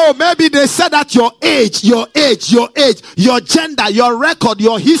 Oh, maybe they said that your age, your gender, your record,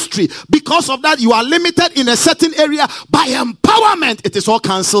 your history. Because of that, you are limited in a certain area. By empowerment, it is all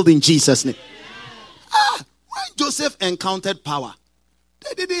cancelled in Jesus' name. When Joseph encountered power,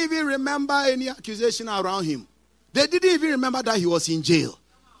 they didn't even remember any accusation around him. They didn't even remember that he was in jail.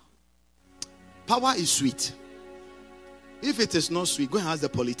 Power is sweet. If it is not sweet, go and ask the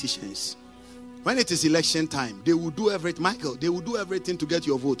politicians. When it is election time, they will do everything. Michael, they will do everything to get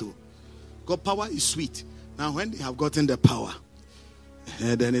your vote. Because power is sweet. Now, when they have gotten the power,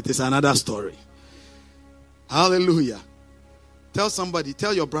 then it is another story. Hallelujah. Tell somebody,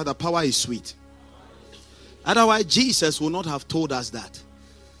 tell your brother, power is sweet. Otherwise, Jesus will not have told us that.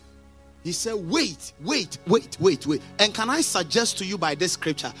 He said, wait. And can I suggest to you by this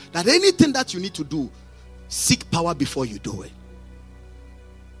scripture that anything that you need to do, seek power before you do it.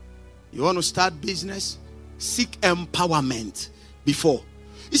 You want to start business? Seek empowerment before.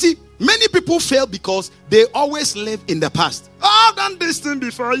 You see, many people fail because they always live in the past. Oh, I've done this thing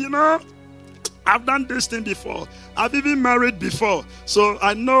before, I've done this thing before. I've even married before. So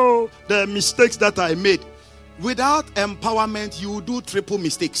I know the mistakes that I made. Without empowerment, you will do triple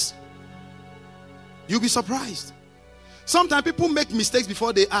mistakes. You'll be surprised. Sometimes people make mistakes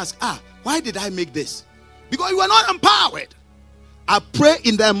before they ask, why did I make this? Because you were not empowered. I pray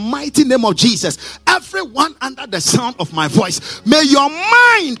in the mighty name of Jesus, everyone under the sound of my voice, may your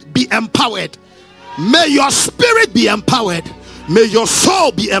mind be empowered. May your spirit be empowered. May your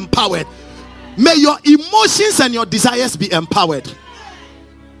soul be empowered. May your emotions and your desires be empowered.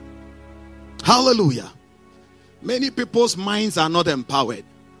 Hallelujah. Many people's minds are not empowered.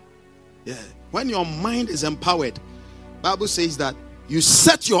 Yeah. When your mind is empowered, Bible says that you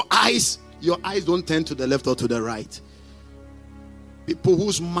set your eyes don't turn to the left or to the right. People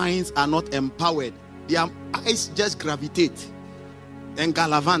whose minds are not empowered, their eyes just gravitate and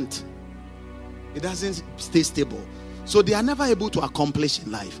gallivant. It doesn't stay stable. So they are never able to accomplish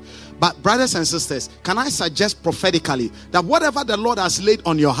in life. But brothers and sisters, can I suggest prophetically that whatever the Lord has laid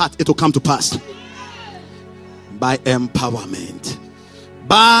on your heart, it will come to pass. By empowerment.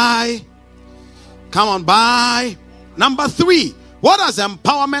 By number 3. What does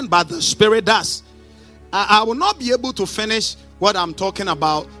empowerment by the Spirit does? I will not be able to finish what I'm talking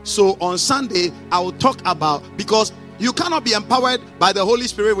about. So on Sunday, I will talk about, because you cannot be empowered by the Holy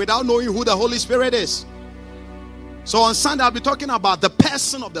Spirit without knowing who the Holy Spirit is. So on Sunday, I'll be talking about the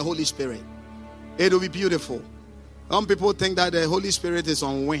person of the Holy Spirit. It will be beautiful. Some people think that the Holy Spirit is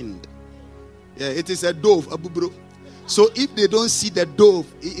on wind. Yeah, it is a dove, a bubro. So if they don't see the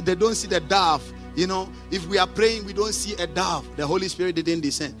dove, if they don't see the dove, if we are praying, we don't see a dove, the Holy Spirit didn't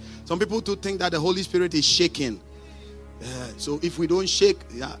descend. Some people too think that the Holy Spirit is shaking. So if we don't shake,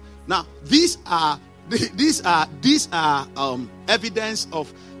 Now these are evidence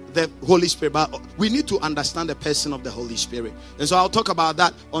of the Holy Spirit, but we need to understand the person of the Holy Spirit. And so I'll talk about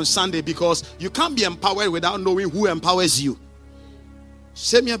that on Sunday, because you can't be empowered without knowing who empowers you.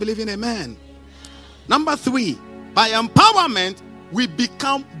 Say me, I believe in amen. Number 3, by empowerment, we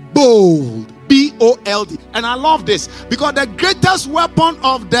become bold. B-O-L-D. And I love this, because the greatest weapon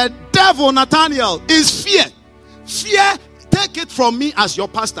of the devil, Nathaniel, is fear. Fear, take it from me as your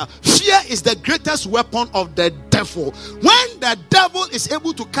pastor. Fear is the greatest weapon of the devil. When the devil is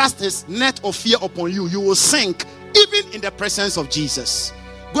able to cast his net of fear upon you, you will sink, even in the presence of Jesus.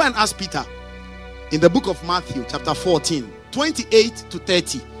 Go and ask Peter in the book of Matthew, chapter 14, 28 to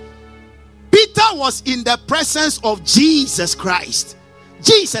 30. Peter was in the presence of Jesus Christ.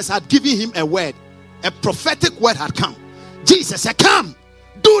 Jesus had given him a word. A prophetic word had come. Jesus said, come,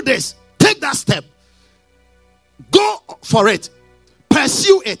 do this, take that step. Go for it.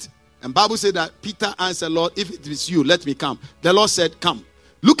 Pursue it. And Bible said that Peter answered, Lord, if it is you, let me come. The Lord said, come.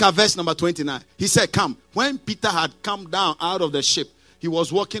 Look at verse number 29. He said, come. When Peter had come down out of the ship, he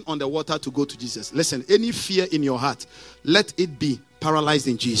was walking on the water to go to Jesus. Listen, any fear in your heart, let it be paralyzed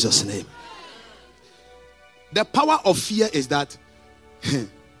in Jesus' name. The power of fear is that,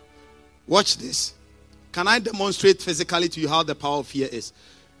 watch this. Can I demonstrate physically to you how the power of fear is?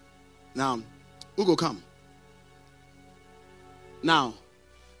 Now, Ugo, come. Now,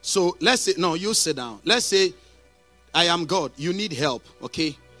 so let's say, no, you sit down. Let's say, I am God. You need help,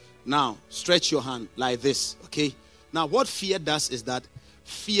 okay? Now, stretch your hand like this, okay? Now, what fear does is that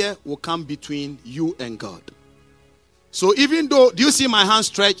fear will come between you and God. So even though, do you see my hand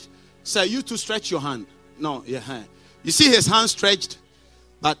stretched? Sir, you to stretch your hand. No, your hand. You see his hand stretched?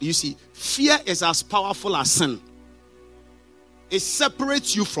 But you see, fear is as powerful as sin. It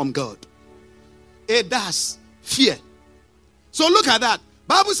separates you from God. It does. Fear. So look at that.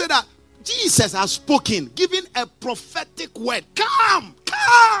 Bible said that Jesus has spoken, giving a prophetic word. Come,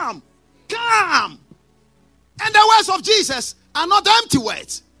 come, come. And the words of Jesus are not empty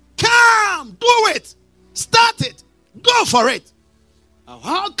words. Come, do it. Start it. Go for it.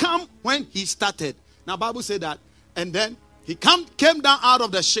 How come when he started? Now Bible said that, and then he came down out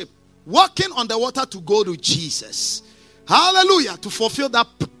of the ship, walking on the water to go to Jesus. Hallelujah. To fulfill that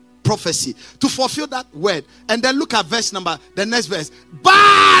prophecy, to fulfill that word. And then look at the next verse.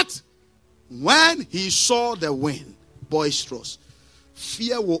 But when he saw the wind boisterous,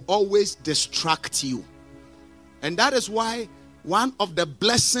 fear will always distract you. And that is why one of the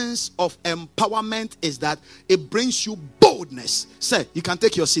blessings of empowerment is that it brings you boldness. Sir, you can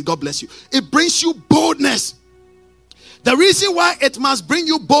take your seat. God bless you. It brings you boldness. The reason why it must bring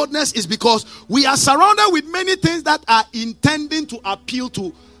you boldness is because we are surrounded with many things that are intending to appeal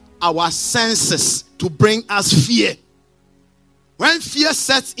to our senses, to bring us fear. When fear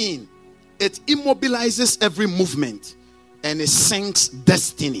sets in, it immobilizes every movement and it sinks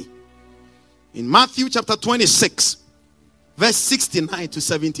destiny. In Matthew chapter 26, verse 69 to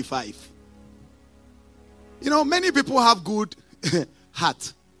 75. You know, many people have good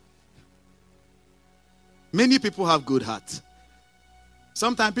heart. Many people have good heart.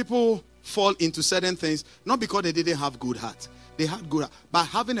 Sometimes people fall into certain things not because they didn't have good heart. They had good heart. But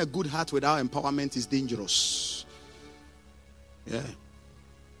having a good heart without empowerment is dangerous. Yeah.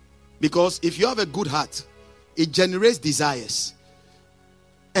 Because if you have a good heart, it generates desires.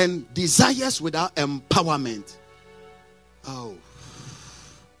 And desires without empowerment. Oh.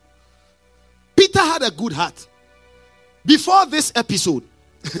 Peter had a good heart. Before this episode,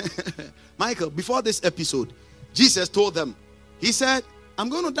 Michael, before this episode, Jesus told them, he said, I'm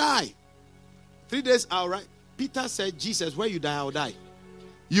going to die. 3 days, all right. Peter said, Jesus, where you die, I'll die.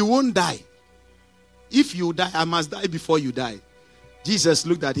 You won't die. If you die, I must die before you die. Jesus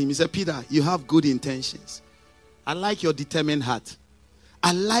looked at him. He said, Peter, you have good intentions. I like your determined heart.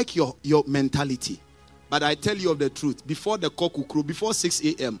 I like your mentality. But I tell you of the truth. Before the cock will crow, before 6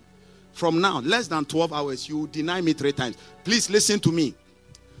 a.m., from now, less than 12 hours, you will deny me 3 times. Please listen to me.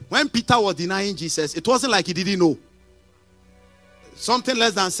 When Peter was denying Jesus, it wasn't like he didn't know. Something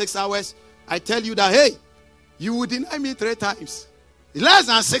less than 6 hours, I tell you that, hey, you will deny me 3 times. Less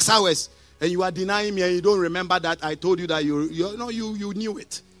than 6 hours. And you are denying me and you don't remember that I told you that you knew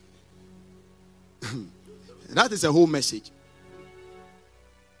it. That is a whole message.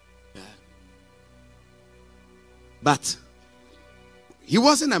 Yeah. But he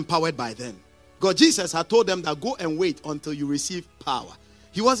wasn't empowered by then. God, Jesus had told them that go and wait until you receive power.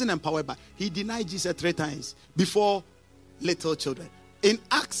 He wasn't empowered by. He denied Jesus 3 times before little children. In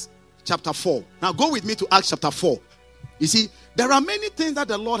Acts chapter 4. Now go with me to Acts chapter 4. You see, there are many things that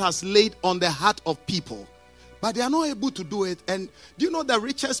the Lord has laid on the heart of people, but they are not able to do it. And do you know the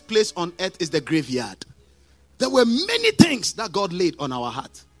richest place on earth is the graveyard? There were many things that God laid on our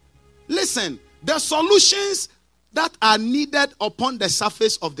heart. Listen, the solutions that are needed upon the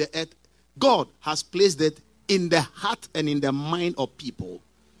surface of the earth, God has placed it in the heart and in the mind of people.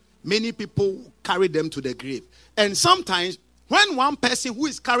 Many people carry them to the grave. And sometimes, when one person who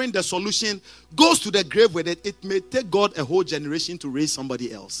is carrying the solution goes to the grave with it, it may take God a whole generation to raise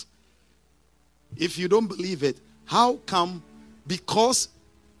somebody else. If you don't believe it, how come? Because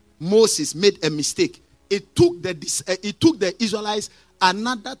Moses made a mistake, it took the Israelites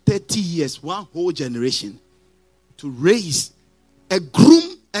another 30 years, one whole generation, to raise a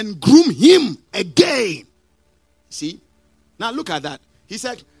groom and groom him again. See? Now look at that. He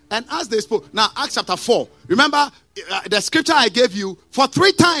said, and as they spoke, now Acts chapter 4, remember the scripture I gave you, for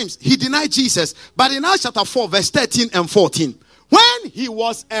 3 times he denied Jesus. But in Acts chapter 4, verse 13 and 14, when he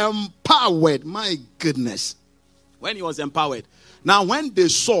was empowered, my goodness, when he was empowered. Now when they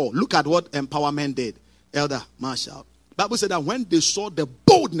saw, look at what empowerment did. Elder Marshall, Bible said that when they saw the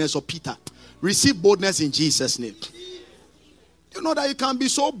boldness of Peter, receive boldness in Jesus' name. You know that you can be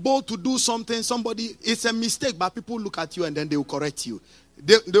so bold to do something, it's a mistake, but people look at you and then they will correct you.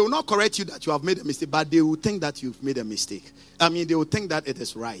 They will not correct you that you have made a mistake, but they will think that you've made a mistake. They will think that it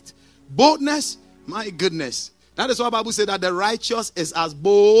is right. Boldness My goodness. That is why the Bible said that the righteous is as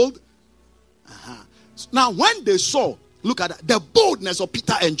bold. Now, when they saw, look at that, the boldness of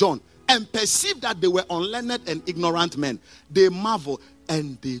Peter and John, and perceived that they were unlearned and ignorant men, they marveled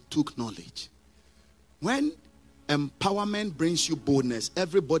and they took knowledge. When empowerment brings you boldness,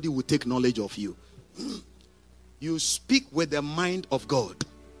 everybody will take knowledge of you. You speak with the mind of God.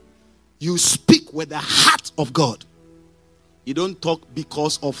 You speak with the heart of God. You don't talk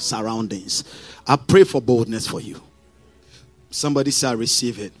because of surroundings. I pray for boldness for you. Somebody shall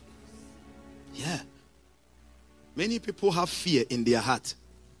receive it. Yeah. Many people have fear in their heart.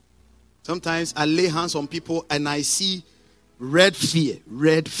 Sometimes I lay hands on people and I see red fear.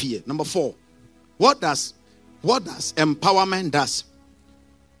 Red fear. Number 4. What does empowerment does?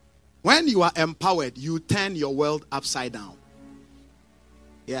 When you are empowered, you turn your world upside down.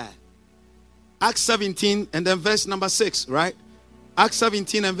 Yeah. Acts 17 and then verse number 6, right? Acts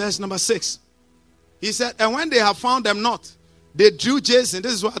 17 and verse number 6. He said, and when they have found them not, they drew Jason.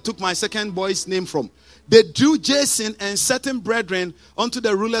 This is where I took my second boy's name from. They drew Jason and certain brethren unto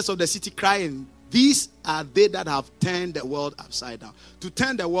the rulers of the city, crying, these are they that have turned the world upside down. To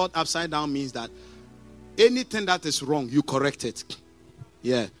turn the world upside down means that anything that is wrong, you correct it.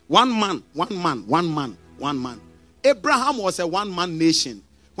 Yeah. One man. Abraham was a one-man nation.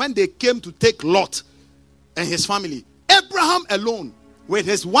 When they came to take Lot and his family, Abraham alone with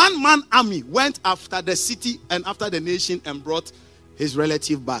his one-man army went after the city and after the nation and brought his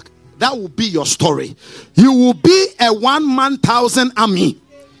relative back. That will be your story. You will be a one-man thousand army.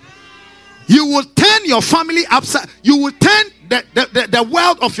 You will turn your family upside. You will turn the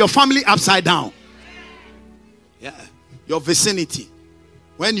world of your family upside down. Yeah. Your vicinity.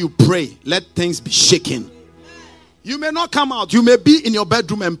 When you pray, let things be shaken. You may not come out. You may be in your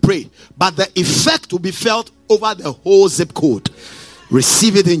bedroom and pray. But the effect will be felt over the whole zip code.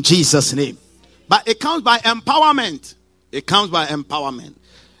 Receive it in Jesus' name. But it comes by empowerment. It comes by empowerment.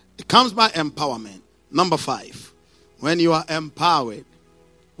 It comes by empowerment. Number 5. When you are empowered,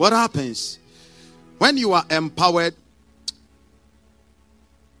 what happens? When you are empowered,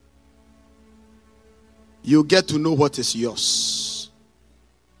 you get to know what is yours.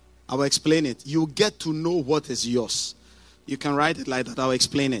 I will explain it. You get to know what is yours. You can write it like that. I will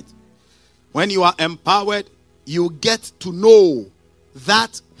explain it. When you are empowered, you get to know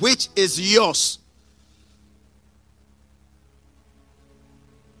that which is yours.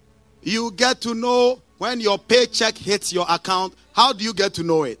 You get to know when your paycheck hits your account. How do you get to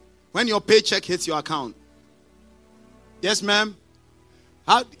know it? When your paycheck hits your account. Yes, ma'am?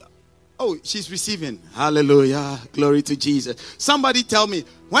 Oh, she's receiving. Hallelujah. Glory to Jesus. Somebody tell me,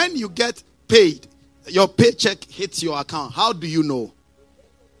 when you get paid, your paycheck hits your account. How do you know?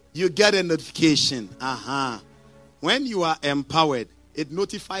 You get a notification. When you are empowered, it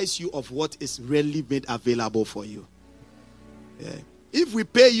notifies you of what is really made available for you. Yeah. If we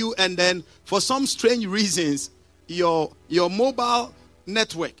pay you and then for some strange reasons, your mobile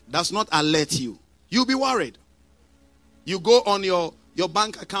network does not alert you, you'll be worried. You go on your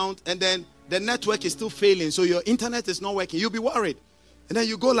bank account and then the network is still failing, so your internet is not working. You'll be worried. And then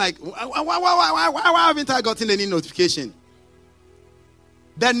you go like, why haven't I gotten any notification?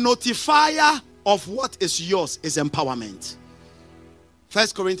 The notifier of what is yours is empowerment. 1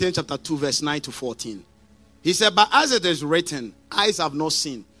 Corinthians chapter 2 verse 9 to 14. He said, but as it is written, eyes have not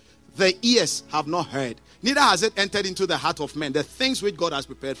seen, the ears have not heard, neither has it entered into the heart of men, the things which God has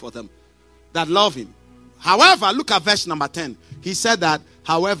prepared for them that love him. However, look at verse number 10. He said that,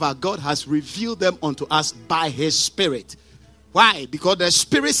 however, God has revealed them unto us by his Spirit. Why? Because the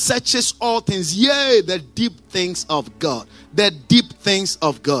Spirit searches all things, yea, the deep things of God. The deep things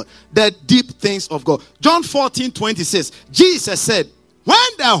of God. The deep things of God. John 14:26. Jesus said, when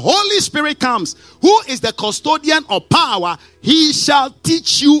the Holy Spirit comes, who is the custodian of power, he shall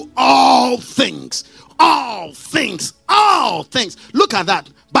teach you all things. All things. All things. Look at that.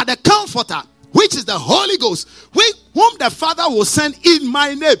 But the Comforter, which is the Holy Ghost, whom the Father will send in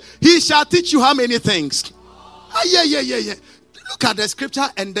my name, he shall teach you how many things? Yeah. Look at the scripture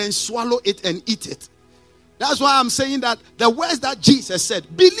and then swallow it and eat it. That's why I'm saying that the words that Jesus said,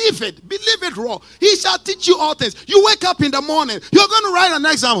 believe it raw. He shall teach you all things. You wake up in the morning, you're going to write an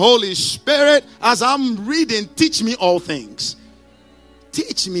exam. Holy Spirit, as I'm reading, teach me all things.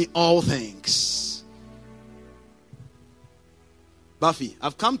 Teach me all things. Buffy,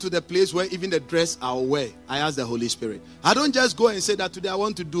 I've come to the place where even the dress I'll wear, I ask the Holy Spirit. I don't just go and say that today I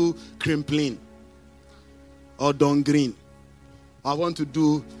want to do cream plain or dawn green. I want to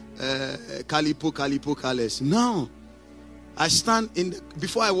do calipo colors. No. I stand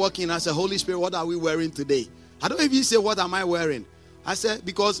before I walk in, I say, Holy Spirit, what are we wearing today? I don't even say, what am I wearing? I said,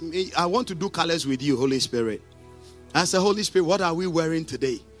 because I want to do colors with you, Holy Spirit. I said, Holy Spirit, what are we wearing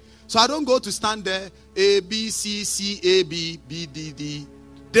today? So I don't go to stand there, A, B, C, C, A, B, B, D, D.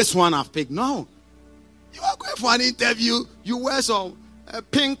 This one I've picked. No. You are going for an interview. You wear some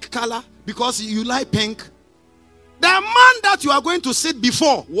pink color because you like pink. The man that you are going to sit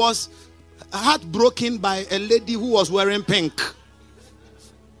before was heartbroken by a lady who was wearing pink.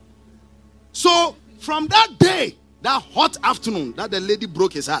 So from that day, that hot afternoon that the lady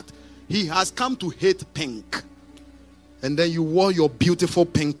broke his heart, he has come to hate pink. And then you wore your beautiful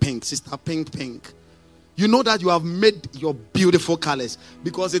pink, sister, pink. You know that you have made your beautiful colors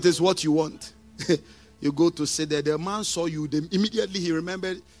because it is what you want. You go to sit there. The man saw you. Immediately he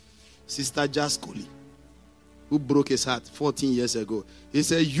remembered Sister Jaskoli, who broke his heart 14 years ago. He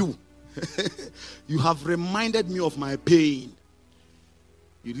said, you have reminded me of my pain.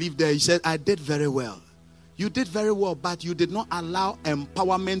 You live there. He said, I did very well. You did very well, but you did not allow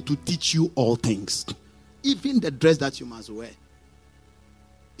empowerment to teach you all things. Even the dress that you must wear.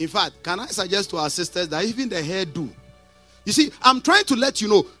 In fact, can I suggest to our sisters that even the hairdo. You see, I'm trying to let you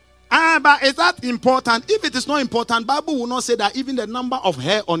know. But is that important? If it is not important, Bible will not say that even the number of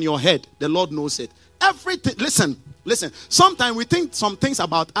hair on your head, the Lord knows it. Everything. Listen. Sometimes we think some things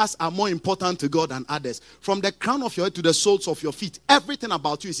about us are more important to God than others. From the crown of your head to the soles of your feet, everything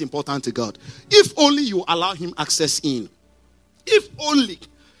about you is important to God. If only you allow him access in. If only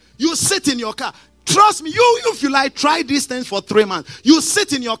you sit in your car. Trust me, if you like, try these things for 3 months. You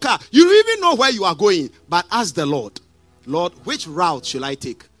sit in your car. You don't even know where you are going. But ask the Lord, Lord, which route should I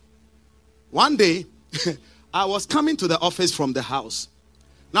take? One day, I was coming to the office from the house.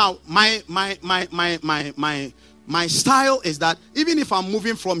 Now, my style is that even if I'm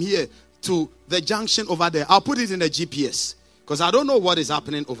moving from here to the junction over there, I'll put it in the GPS because I don't know what is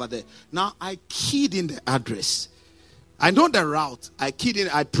happening over there. Now, I keyed in the address. I know the route. I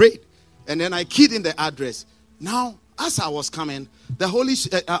prayed. And then I keyed in the address. Now, as I was coming, the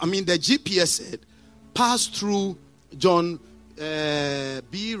GPS said, pass through John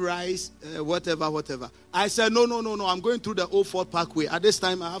B. Rice, whatever. I said, no. I'm going through the Old Fort Parkway. At this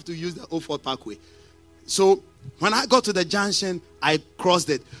time, I have to use the Old Fort Parkway. So, when I got to the junction, I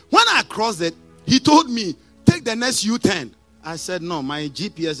crossed it. When I crossed it, he told me, take the next U-turn. I said, no, my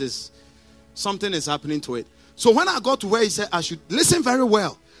GPS something is happening to it. So, when I got to where he said, I should listen very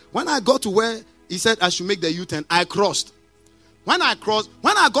well. When I got to where he said I should make the U-turn, I crossed. When I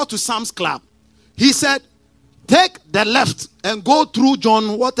got to Sam's Club, he said, take the left and go through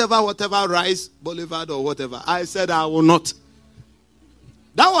John, whatever, Rice, Boulevard or whatever. I said, I will not.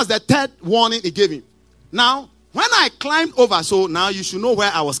 That was the third warning he gave me. Now, when I climbed over, so now you should know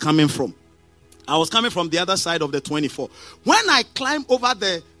where I was coming from. I was coming from the other side of the 24. When I climbed over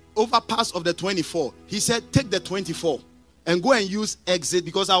the overpass of the 24, he said, take the 24. And go and use exit,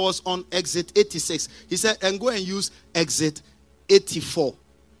 because I was on exit 86. He said, and go and use exit 84.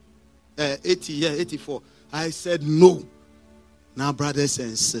 84. I said, no. Now, brothers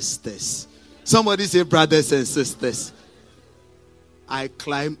and sisters. Somebody say, brothers and sisters. I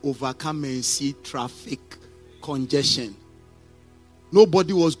climb over, come and see traffic congestion.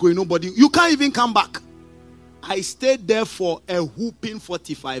 Nobody was going, you can't even come back. I stayed there for a whooping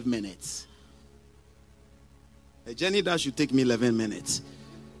 45 minutes. A journey that should take me 11 minutes.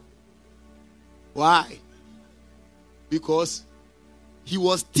 Why? Because he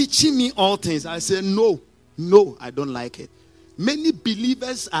was teaching me all things. I said, no, I don't like it. Many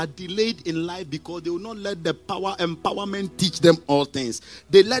believers are delayed in life because they will not let the empowerment teach them all things.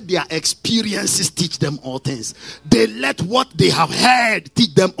 They let their experiences teach them all things. They let what they have heard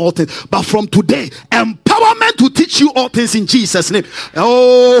teach them all things. But from today, empowerment will teach you all things in Jesus' name.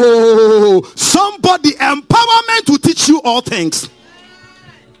 Oh, somebody, empowerment will teach you all things.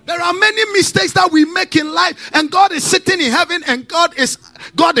 There are many mistakes that we make in life, and God is sitting in heaven, and God is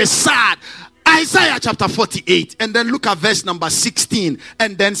sad. Isaiah chapter 48, and then look at verse number 16,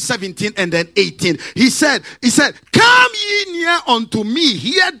 and then 17, and then 18. He said, come ye near unto me,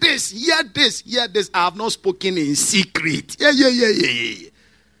 hear this. I have not spoken in secret. Yeah.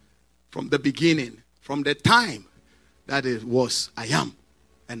 From the beginning, from the time that it was, I am,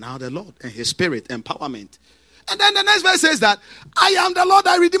 and now the Lord and his spirit, empowerment. And then the next verse says that I am the Lord,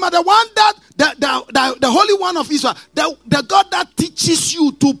 thy Redeemer, the one that the Holy One of Israel, the God that teaches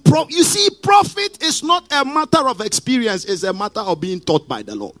you to you see, prophet is not a matter of experience, it's a matter of being taught by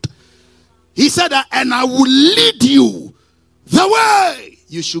the Lord. He said that, and I will lead you the way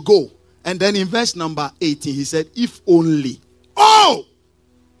you should go. And then in verse number 18, he said, if only,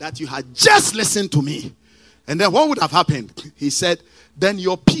 that you had just listened to me. And then what would have happened? He said, then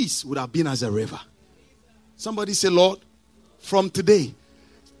your peace would have been as a river. Somebody say, Lord, from today,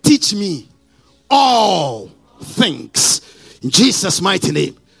 teach me all things. In Jesus' mighty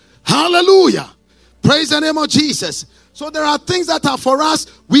name. Hallelujah. Praise the name of Jesus. So there are things that are for us,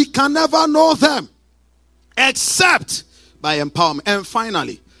 we can never know them except by empowerment. And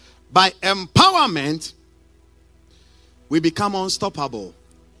finally, by empowerment, we become unstoppable.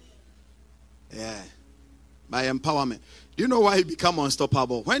 Yeah. By empowerment. Do you know why you become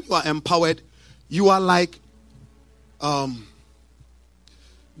unstoppable? When you are empowered, you are like that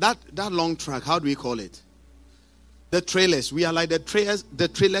long track. How do we call it? The trailers. We are like the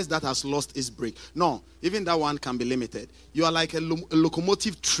trailers that has lost its brake. No, even that one can be limited. You are like a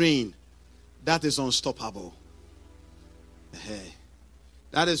locomotive train that is unstoppable. Hey.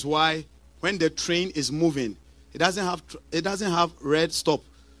 That is why when the train is moving, it doesn't have red stop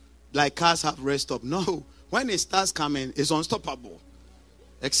like cars have red stop. No, when it starts coming, it's unstoppable.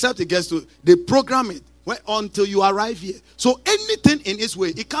 Except it gets to, they program it until you arrive here. So anything in its way,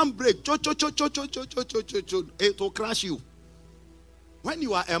 it can't break. It will crash you. When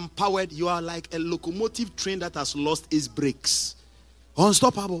you are empowered, you are like a locomotive train that has lost its brakes.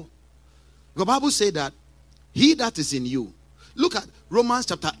 Unstoppable. The Bible says that he that is in you. Look at Romans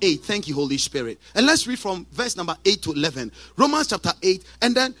chapter 8. Thank you, Holy Spirit. And let's read from verse number 8 to 11. Romans chapter 8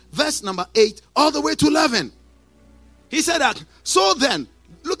 and then verse number 8 all the way to 11. He said that, so then,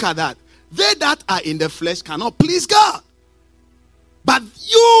 look at that. They that are in the flesh cannot please God. But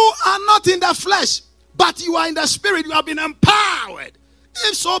you are not in the flesh, but you are in the spirit. You have been empowered.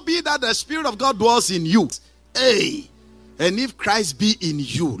 If so be that the Spirit of God dwells in you. Hey. And if Christ be in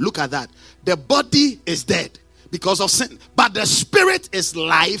you, look at that. The body is dead because of sin, but the spirit is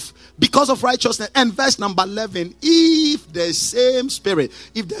life because of righteousness. And verse number 11, if the same spirit,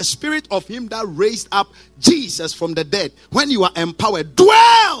 if the spirit of him that raised up Jesus from the dead, when you are empowered,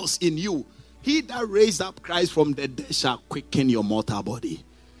 dwells in you, he that raised up Christ from the dead shall quicken your mortal body.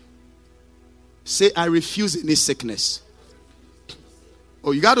 Say, I refuse any sickness.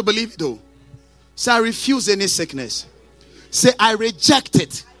 Oh, you got to believe it though. Say, I refuse any sickness. Say, I reject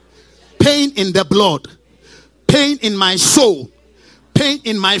it. Pain in the blood, pain in my soul, pain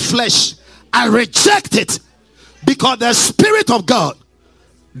in my flesh, I reject it because the Spirit of God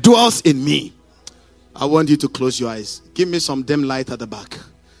dwells in me. I want you to close your eyes. Give me some dim light at the back.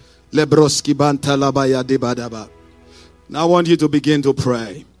 Now I want you to begin to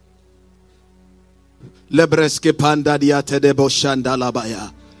pray. Lebreski panda dia tedebo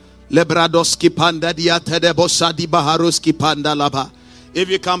shandalabaya. Lebradoski panda dia tedebo sadi baharuski panda laba. If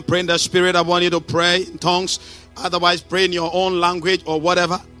you can pray in the Spirit, I want you to pray in tongues. Otherwise, pray in your own language or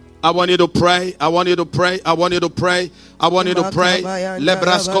whatever. I want you to pray. I want you to pray. I want you to pray. I want you to pray.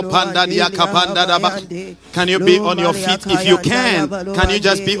 Lebrasko panda diakapanda daba. Can you be on your feet? If you can you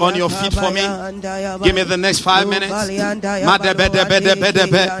just be on your feet for me? Give me the next 5 minutes.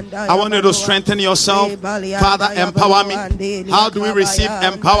 I want you to strengthen yourself. Father, empower me. How do we receive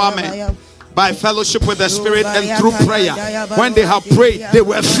empowerment? By fellowship with the Spirit and through prayer. When they have prayed, they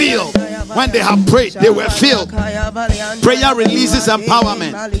were filled. When they have prayed, they were filled. Prayer releases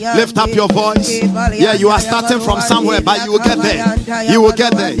empowerment. Lift up your voice. Yeah, you are starting from somewhere, but you will get there. You will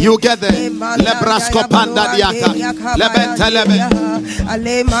get there. You will get there. Lebrasko panda diata. Lebentelebe.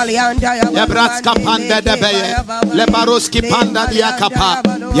 Lebraska panda debeye. Lebaroski panda diakapa.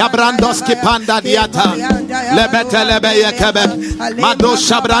 Yabrandoski panda diata. Lebetelebe kebe. Mado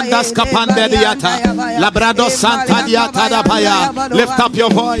shabrandas kapanda diata. Labrado santa diata dabaya. Lift up your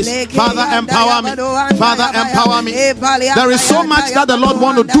voice. Father, empower me. Father, empower me. There is so much that the Lord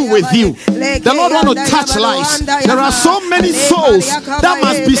want to do with you. The Lord want to touch lives. There are so many souls that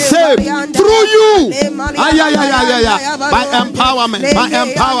must be saved through you. By empowerment. By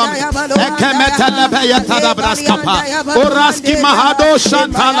empowerment. Oraski mahado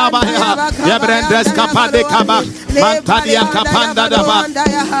shantalabaya. Yebrendes kapade kaba. Mantadia kapanda daba.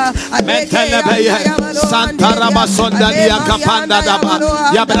 Mentelebeye. Santaraba sondalia kapanda daba.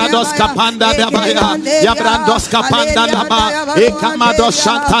 Yabrados kapanda dabaya. Yabrandos kapanda daba. Ekamados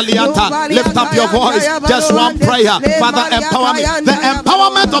shantaliata. Lift up your voice. Just one prayer. Father, empower me. The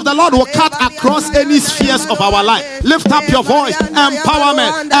empowerment of the Lord will cut across any spheres of our life. Lift up your voice.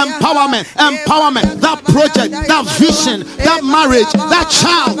 Empowerment. Empowerment. Empowerment. That project, that vision, that marriage, that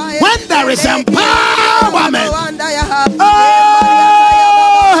child. When there is empowerment. Oh!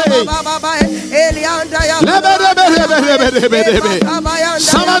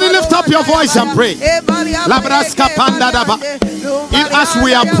 Somebody lift up your voice and pray. As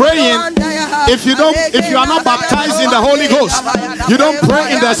we are praying, if you are not baptized in the Holy Ghost, you don't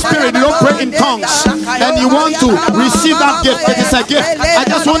pray in the Spirit, you don't pray in tongues, and you want to receive that gift, it is a gift. I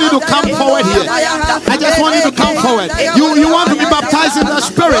just want you to come forward here. I just want you to come forward. You want to be baptized in the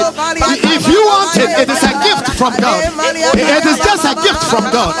Spirit. If you want it, it is a gift from God. It is just a gift from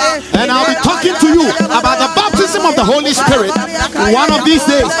God. And I'll be talking to you about the baptism of the Holy Spirit one of these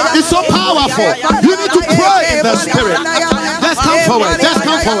days. It's so powerful. You need to pray in the Spirit. Just come forward. Just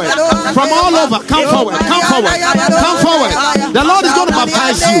come forward. From all over, come forward. Come forward. Come forward. The Lord is going to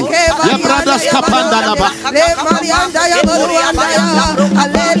baptize you. Your brothers kapandalaba.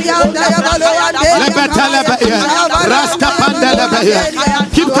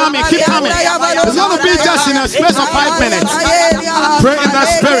 Keep coming, keep coming. It's going to be just in a space of 5 minutes. Pray in the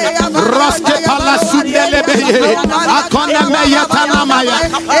Spirit.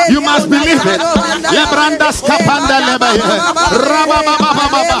 You must believe it.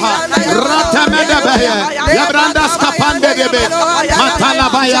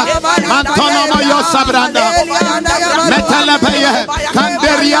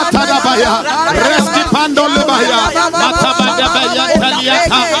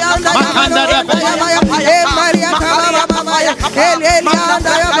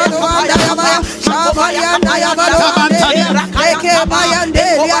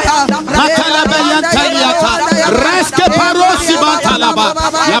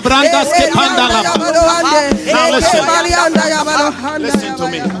 Now listen to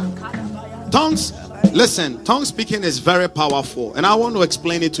me. Tongue speaking is very powerful, and I want to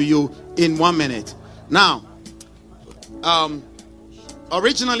explain it to you in 1 minute. Now,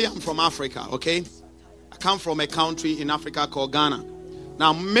 originally I'm from Africa, okay? I come from a country in Africa called Ghana.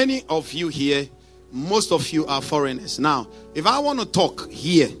 Now, many of you here, most of you are foreigners. Now, if I want to talk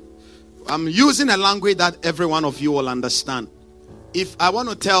here, I'm using a language that every one of you will understand. If I want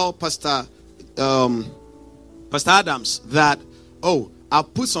to tell Pastor Adams that, oh, I'll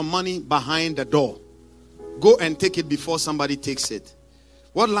put some money behind the door, go and take it before somebody takes it,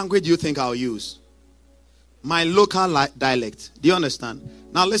 what language do you think I'll use? My local dialect. Do you understand?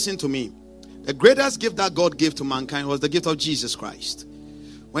 Now listen to me. The greatest gift that God gave to mankind was the gift of Jesus Christ.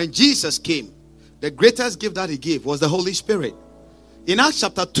 When Jesus came, the greatest gift that he gave was the Holy Spirit. In Acts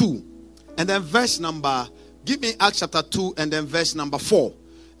chapter 2, and then verse number, give me Acts chapter 2 and then verse number 4.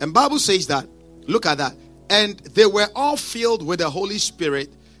 And Bible says that, look at that. And they were all filled with the Holy Spirit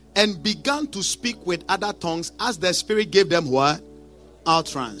and began to speak with other tongues as the Spirit gave them what?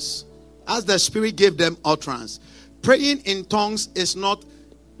 Utterance. As the Spirit gave them utterance. Praying in tongues is not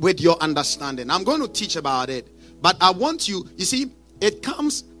with your understanding. I'm going to teach about it. But I want you see, it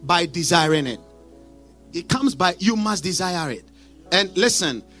comes by desiring it. It comes by, you must desire it. And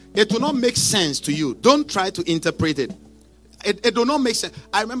listen, it will not make sense to you. Don't try to interpret it. It will not make sense.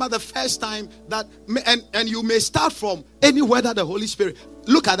 I remember the first time that, and you may start from anywhere that the Holy Spirit,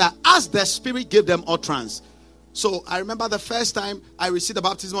 look at that, as the Spirit gave them utterance. So I remember the first time I received the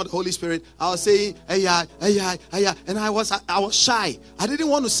baptism of the Holy Spirit, I was saying, and I was shy. I didn't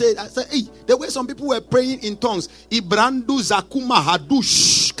want to say it. I said, hey, the way some people were praying in tongues, Ibrandu Zakuma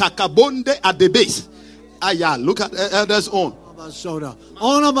Hadush Kakabonde at the base. Look at elders on. Soda.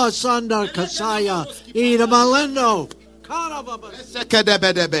 Onamasanda Kasaya Ida Malendo.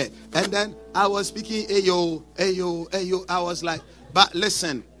 And then I was speaking ayo. I was like, but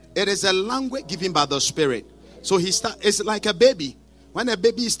listen, it is a language given by the Spirit. So it's like a baby. When a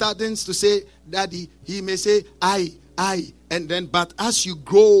baby starts to say daddy, he may say I, and then but as you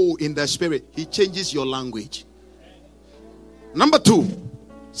grow in the Spirit, he changes your language. Number 2,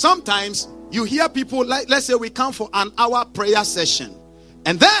 sometimes you hear people, like, let's say we come for an hour prayer session,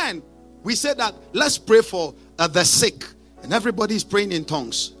 and then we say that let's pray for the sick, and everybody is praying in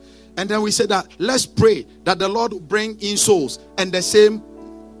tongues, and then we say that let's pray that the Lord will bring in souls, and the same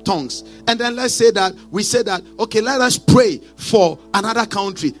tongues. And then let's say that we say that, okay, let us pray for another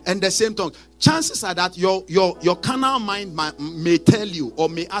country, and the same tongue. Chances are that your carnal mind may tell you or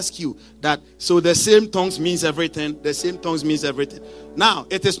may ask you that, so the same tongues means everything, the same tongues means everything. Now,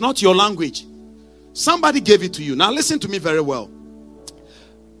 it is not your language. Somebody gave it to you. Now listen to me very well.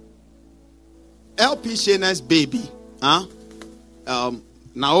 LP Shayna's baby,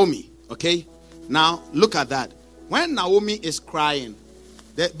 Naomi, okay? Now look at that. When Naomi is crying,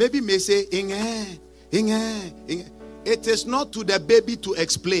 the baby may say, Inge. It is not to the baby to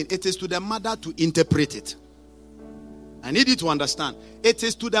explain. It is to the mother to interpret it. I need you to understand. It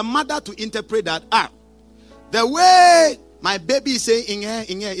is to the mother to interpret that, the way my baby is saying, Inge,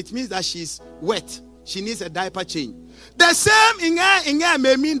 it means that she's wet. She needs a diaper change. The same in her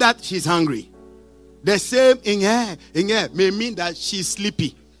may mean that she's hungry. The same in her may mean that she's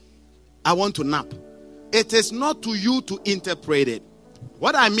sleepy. I want to nap. It is not to you to interpret it.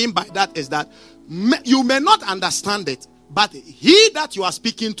 What I mean by that is that you may not understand it, but he that you are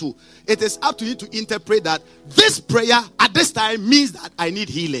speaking to, it is up to you to interpret that this prayer at this time means that I need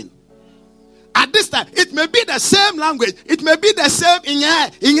healing. At this time, it may be the same language. It may be the same in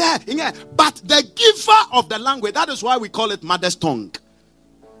her. But the giver of the language, that is why we call it mother's tongue.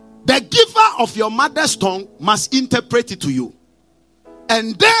 The giver of your mother's tongue must interpret it to you.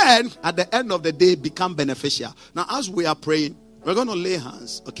 And then, at the end of the day, become beneficial. Now, as we are praying, we're going to lay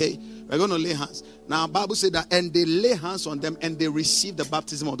hands, okay? We're going to lay hands. Now, Bible said that, and they lay hands on them, and they receive the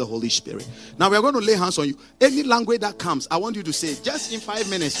baptism of the Holy Spirit. Now, we're going to lay hands on you. Any language that comes, I want you to say, just in 5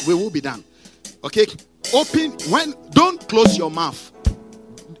 minutes, we will be done. Okay? Don't close your mouth.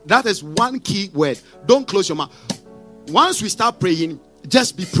 That is one key word. Don't close your mouth. Once we start praying,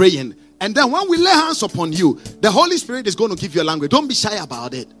 just be praying. And then when we lay hands upon you, the Holy Spirit is going to give you a language. Don't be shy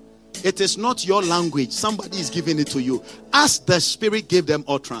about it. It is not your language. Somebody is giving it to you. As the Spirit gave them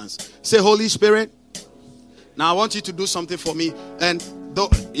utterance. Say, Holy Spirit, now I want you to do something for me. And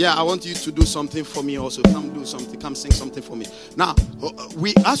I want you to do something for me also. Come do something. Come sing something for me. Now,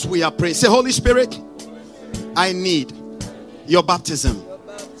 as we are praying, say, Holy Spirit, I need your baptism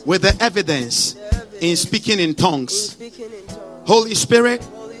with the evidence in speaking in tongues. Holy Spirit,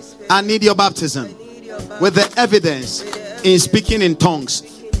 I need your baptism with the evidence in speaking in tongues.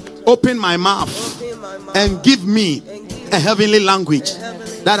 Open my mouth and give me a heavenly language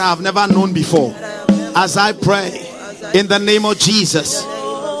that I have never known before. As I pray in the name of Jesus.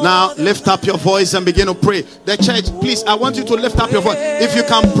 Now lift up your voice and begin to pray. The church, please, I want you to lift up your voice. If you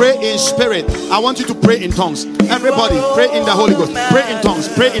can pray in spirit, I want you to pray in tongues. Everybody, pray in the Holy Ghost. Pray in tongues,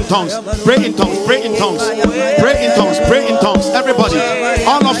 pray in tongues, pray in tongues, pray in tongues, pray in tongues, pray in tongues. Everybody,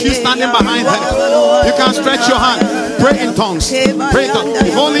 all of you standing behind her, you can stretch your hand. Pray in tongues. Pray in tongues.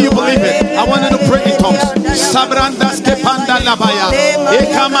 If only you believe it, I want you to pray in tongues.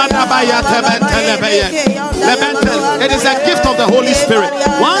 It is a gift of the Holy Spirit.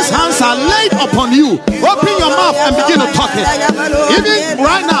 Once hands are laid upon you, open your mouth and begin to talk it. Even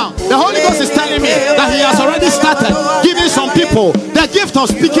right now, the Holy Ghost is telling me that He has already started giving some people the gift of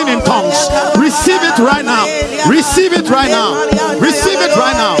speaking in tongues. Receive it right now. Receive it right now. Receive it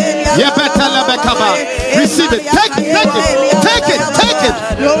right now. Receive it. Take it. Take it. Take it. Take it.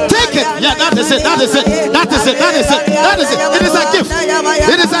 Take it. Yeah, that is it. That is it. That is it. That is it. That is it. It is a gift.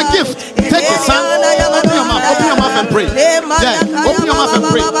 It is a gift. Take it, son. Open your mouth. Open your mouth and pray. Yeah. Open your mouth and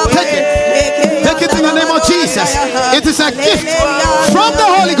pray. Take it. Take it in the name of Jesus. It is a gift from the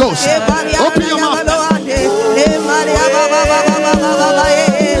Holy Ghost. Open your mouth.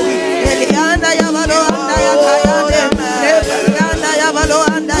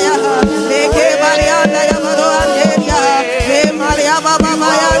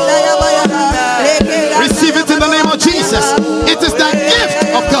 Receive it in the name of Jesus. It is the gift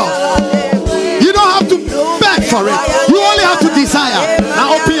of God. You don't have to beg for it. You only have to desire.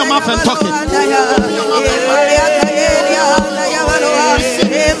 Now open your mouth and talk it.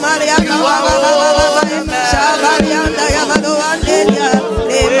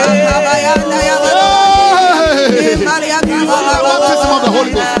 Baptism of the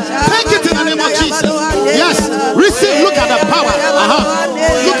Holy Ghost. Take it in the name of Jesus. Yes. Receive. Look at the power.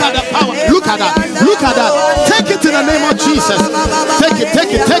 Look at the power. Look at that. Look at that. Take it in the name of Jesus. Take it.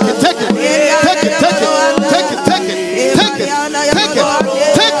 Take it. Take it. Take it. Take it. Take it. Take it. Take it. Take it. Take it.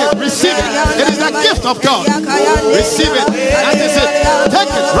 Take it. Receive it. It is a gift of God. Receive it. That is it.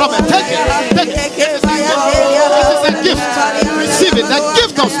 Take it, Robert. Take it. Take it. It is a gift. Receive it. The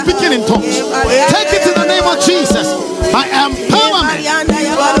gift of speaking in tongues. Take it in the name of Jesus. By empowerment.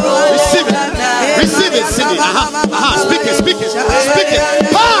 Receive it. Receive it, Cindy. Speak it. Speak it. Speak it.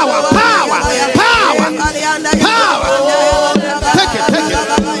 Power. Power. Power. Power. Take it. Take it.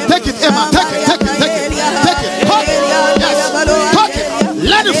 Take it, Emma. Take it. Take it. Take it. Take it. Talk it. Yes. Talk it.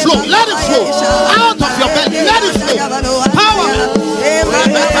 Let it flow. Let it flow. Out of your belly. Let it flow. Power.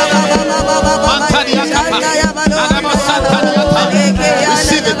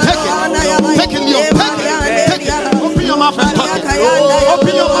 Receive it. Take it. Take it, Leo. Take it. Take it. Open your mouth and talk it.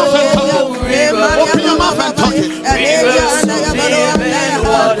 Open your mouth and talk it. Open your mouth and talk it. Yes.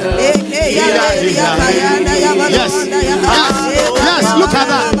 Yes. Yes. Look at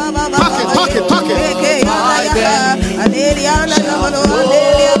that. Talk it. Talk it. Talk it.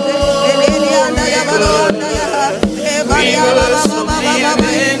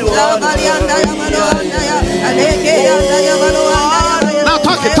 Now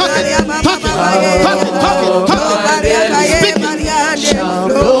talk it. Talk it. Talk it. Talk it. Talk it. Talk it.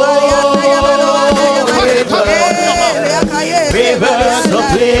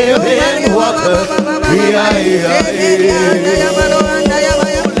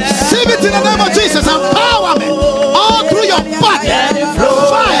 Receive it in the name of Jesus. Empowerment all through your body.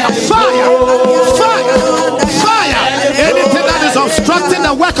 Fire, fire, fire, fire. Anything that is obstructing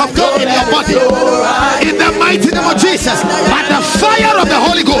the work of God in your body, in the mighty name of Jesus, by the fire of the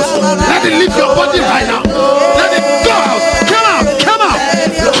Holy Ghost, let it leave your body right now. Let it go out. Come out, come out,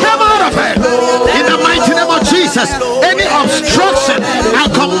 come out of it. In the mighty name of Jesus, any obstruction, I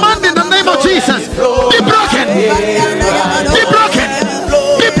command in the name of Jesus, be broken, be broken,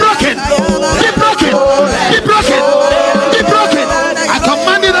 be broken, be broken, be broken, be broken. I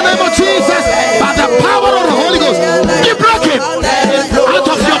command in the name of Jesus, by the power of the Holy Ghost, be broken. Out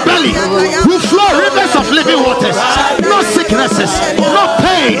of your belly will flow rivers of living waters. No sicknesses, no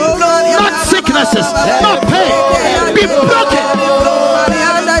pain, not sicknesses, no pain. Be broken.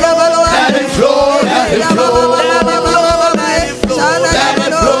 Let it flow, let it flow.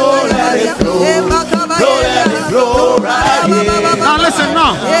 Now listen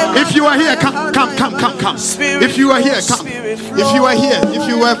now. If you are here, come. If you are here, come. If you are here, if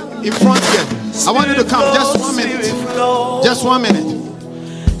you were in front here, I want you to come. Just 1 minute. Just 1 minute.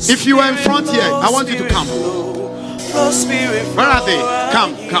 If you are in front here, I want you to come. Where are they?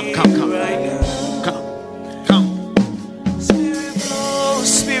 Come.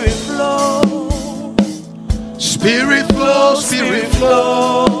 Spirit flow. Spirit flow. Spirit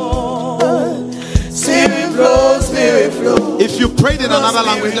flow. Spirit flow. Spirit flow. If you prayed in another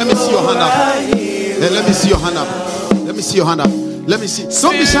language, let me see your hand up. Let me see your hand up. Let me see your hand up. Let me see.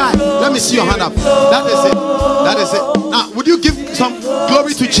 Don't be shy. Let me see your hand up. That is it. That is it. Now, would you give some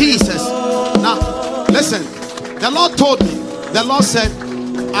glory to Jesus? Now, listen. The Lord told me. The Lord said,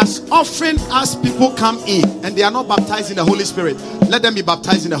 as often as people come in and they are not baptized in the Holy Spirit, let them be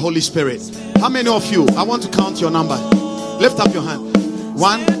baptized in the Holy Spirit. How many of you? I want to count your number. Lift up your hand.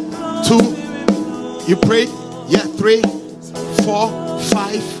 1, 2. You prayed? Yeah. 3, 4,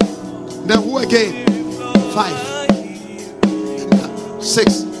 5. Then who again? 5,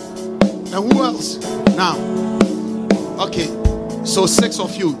 6. And who else? Now. Okay. So 6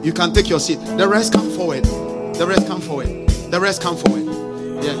 of you. You can take your seat. The rest come forward. The rest come forward. The rest come forward.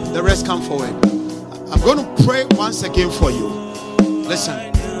 Yeah. The rest come forward. I'm going to pray once again for you.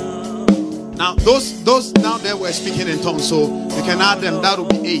 Listen. Now those down there were speaking in tongues, so you can add them. That will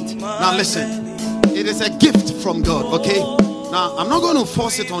be 8. Now listen. It is a gift from God. Okay. Now I'm not going to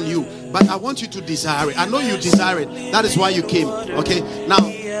force it on you, but I want you to desire it. I know you desire it. That is why you came. Okay. Now,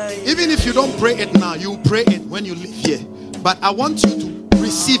 even if you don't pray it now, you pray it when you leave here. But I want you to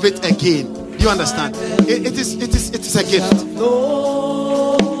receive it again. You understand? It is a gift.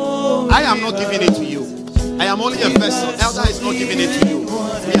 I am not giving it to you. I am only a vessel. Elder is not giving it to you.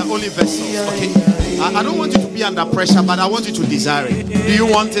 We are only vessels. Okay. I don't want you to be under pressure, but I want you to desire it. Do you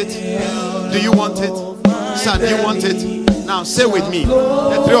want it? Do you want it? Sir, do you want it? Now say with me.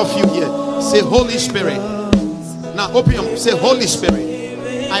 The 3 of you here. Say, Holy Spirit. Now open your mouth. Say, Holy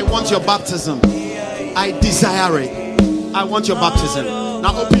Spirit, I want your baptism. I desire it. I want your baptism.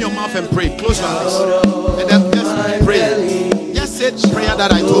 Now open your mouth and pray. Close your eyes. And then just pray. Just say the prayer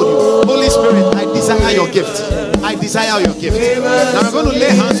that I told you. Holy Spirit, I desire your gift. I desire your gift. Now I'm going to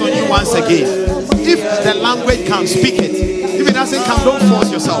lay hands on you once again. If the language can, speak it. If it doesn't come, don't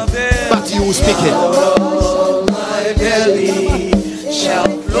force yourself. But you will speak it. My belly shall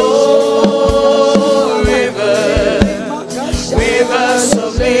flow rivers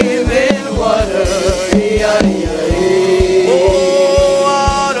of living water.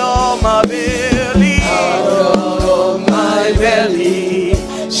 Out of my belly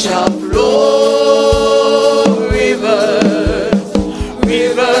shall flow rivers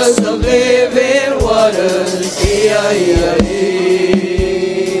of living waters.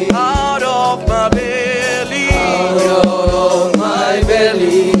 Out of my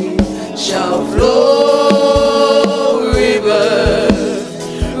belly shall flow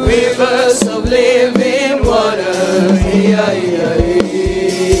rivers of living water.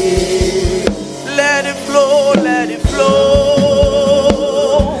 Let it flow, let it flow,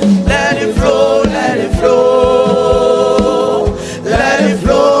 let it flow, let it flow, let it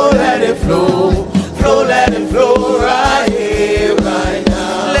flow, let it flow, let it flow right here.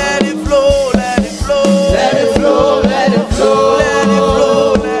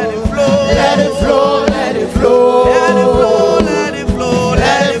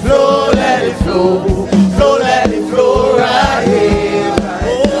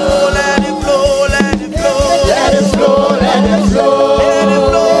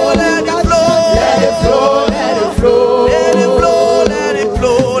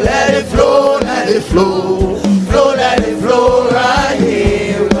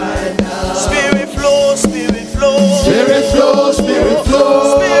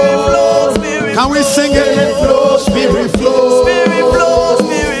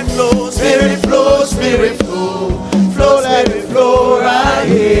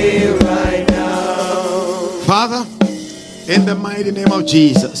 In the mighty name of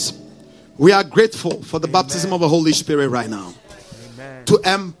Jesus. We are grateful for the baptism of the Holy Spirit right now. To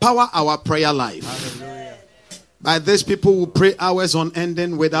empower our prayer life. Hallelujah. By this, people will pray hours on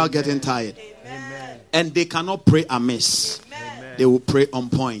ending without getting tired. Amen. And they cannot pray amiss. Amen. They will pray on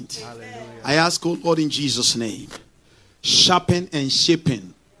point. Hallelujah. I ask, oh Lord, in Jesus' name, sharpen and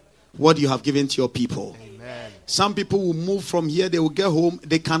shaping what you have given to your people. Amen. Some people will move from here, they will get home,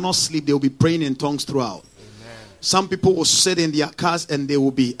 they cannot sleep, they will be praying in tongues throughout. Amen. Some people will sit in their cars and they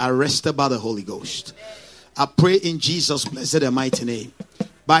will be arrested by the Holy Ghost. I pray in Jesus' blessed and mighty name,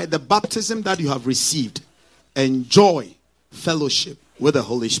 by the baptism that you have received, enjoy fellowship with the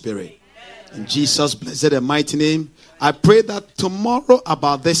Holy Spirit. In Jesus' blessed and mighty name, I pray that tomorrow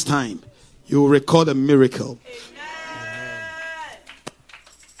about this time, you will record a miracle.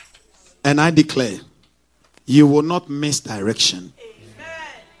 And I declare, you will not miss direction.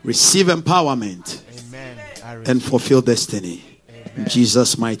 Receive empowerment. Amen. And fulfill destiny. In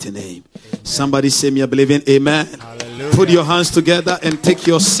Jesus' mighty name. Somebody say me a believing amen. Hallelujah. Put your hands together and take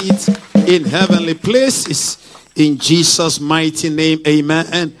your seat in heavenly places. In Jesus' mighty name,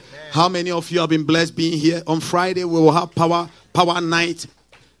 amen. How many of you have been blessed being here? On Friday, we will have power night.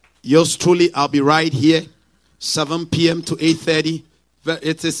 Yours truly, I'll be right here, 7 p.m. to 8:30.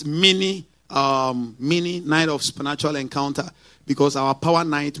 It is mini night of supernatural encounter, because our power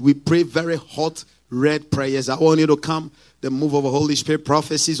night, we pray very hot red prayers. I want you to come, the move of the Holy Spirit,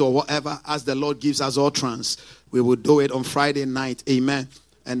 prophecies or whatever, as the Lord gives us utterance. We will do it on Friday night. Amen.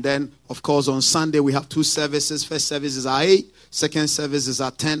 And then, of course, on Sunday, we have 2 services. First service is at 8. Second service is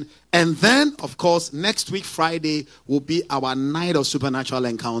at 10. And then, of course, next week, Friday, will be our night of supernatural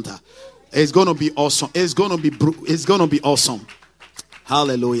encounter. It's going to be awesome. It's going to be awesome.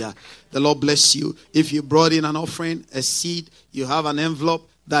 Hallelujah. The Lord bless you. If you brought in an offering, a seed, you have an envelope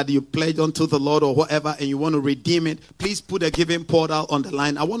that you pledged unto the Lord or whatever, and you want to redeem it, please put a giving portal on the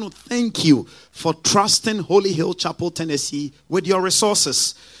line. I want to thank you for trusting Holy Hill Chapel, Tennessee with your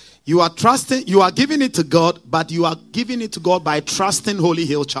resources. You are giving it to God, but you are giving it to God by trusting Holy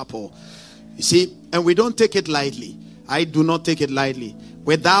Hill Chapel. You see, and we don't take it lightly. I do not take it lightly.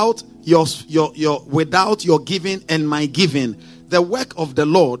 Without your giving and my giving, the work of the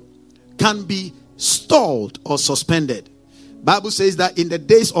Lord can be stalled or suspended. Bible says that in the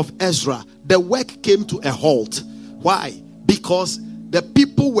days of Ezra, the work came to a halt. Why? Because the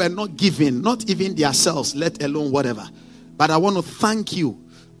people were not giving, not even themselves, let alone whatever. But I want to thank you.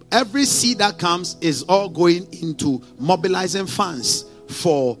 Every seed that comes is all going into mobilizing funds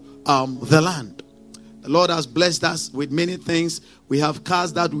for the land. The Lord has blessed us with many things. We have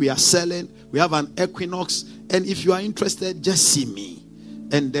cars that we are selling. We have an Equinox. And if you are interested, just see me.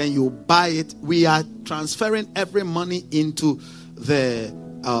 And then you buy it. We are transferring every money into the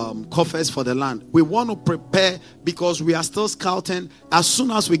coffers for the land. We want to prepare because we are still scouting. As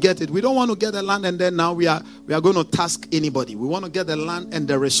soon as we get it, we don't want to get the land and then now we are going to task anybody. We want to get the land and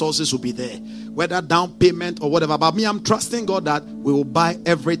the resources will be there, whether down payment or whatever. But me, I'm trusting God that we will buy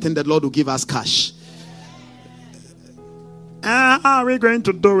everything. The Lord will give us cash. Are we going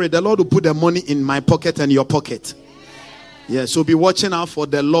to do it? The Lord will put the money in my pocket and your pocket. Yeah, so be watching out for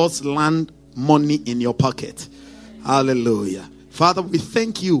the Lord's land money in your pocket. Hallelujah. Father, we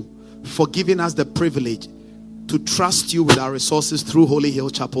thank you for giving us the privilege to trust you with our resources through Holy Hill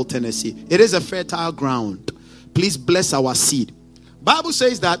Chapel, Tennessee. It is a fertile ground. Please bless our seed. Bible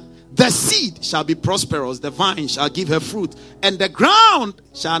says that the seed shall be prosperous, the vine shall give her fruit, and the ground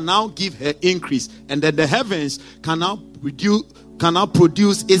shall now give her increase, and then the heavens can now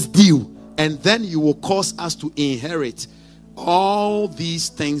produce its due, and then you will cause us to inherit all these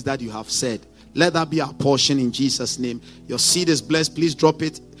things that you have said. Let that be our portion in Jesus' name. Your seed is blessed. Please drop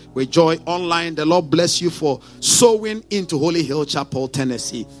it with joy online. The Lord bless you for sowing into Holy Hill Chapel,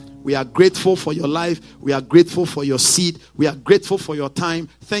 Tennessee. We are grateful for your life. We are grateful for your seed. We are grateful for your time.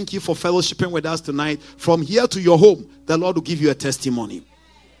 Thank you for fellowshipping with us tonight. From here to your home, the Lord will give you a testimony.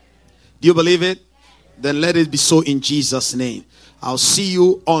 Do you believe it? Then let it be so in Jesus' name. I'll see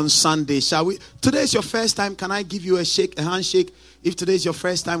you on Sunday. Shall we? Today is your first time. Can I give you a handshake? If today is your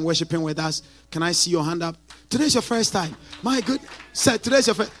first time worshiping with us, can I see your hand up? Today is your first time. My good sir, today is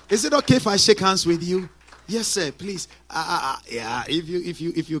your first. Is it okay if I shake hands with you? Yes, sir. Please. Yeah.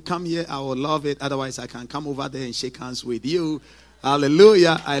 If you come here, I will love it. Otherwise, I can come over there and shake hands with you.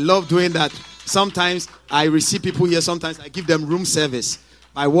 Hallelujah. I love doing that. Sometimes I receive people here. Sometimes I give them room service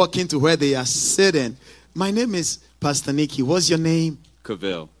by walking to where they are sitting. My name is Pastor Nicky. What's your name?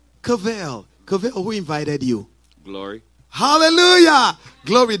 Cavell. Cavell, who invited you? Glory. Hallelujah.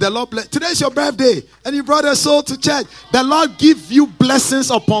 Glory. The Lord bless. Today's your birthday and you brought a soul to church. The Lord give you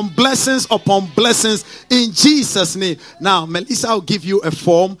blessings upon blessings upon blessings in Jesus' name. Now, Melissa will give you a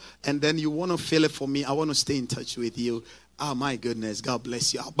form and then you want to fill it for me. I want to stay in touch with you. Oh, my goodness. God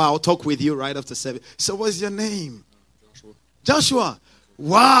bless you. But I'll talk with you right after 7. So what's your name? Joshua.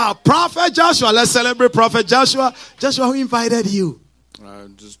 Wow. Prophet Joshua. Let's celebrate Prophet Joshua. Joshua, who invited you? I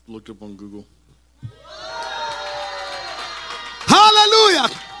just looked up on Google. Hallelujah.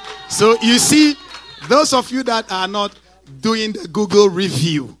 So you see, those of you that are not doing the Google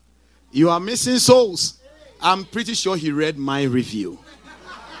review, you are missing souls. I'm pretty sure he read my review.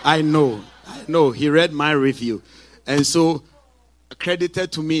 I know he read my review. And so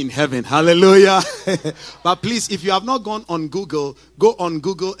credited to me in heaven. Hallelujah. But please, if you have not gone on Google, go on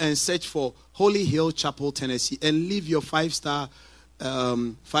Google and search for Holy Hill Chapel, Tennessee, and leave your 5-star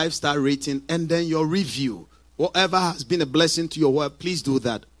rating and then your review. Whatever has been a blessing to your work, please do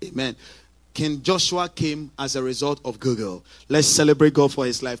that. Amen. King Joshua came as a result of Google. Let's celebrate God for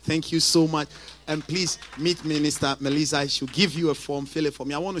his life. Thank you so much. And please meet Minister Melissa. I should give you a form. Fill it for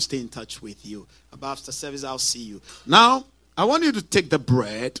me. I want to stay in touch with you. About after service, I'll see you. Now, I want you to take the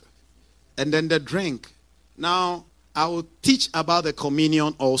bread and then the drink. Now, I will teach about the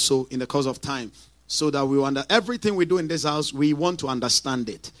communion also in the course of time. So that we wonder everything we do in this house, we want to understand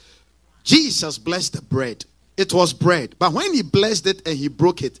it. Jesus blessed the bread. It was bread. But when he blessed it and he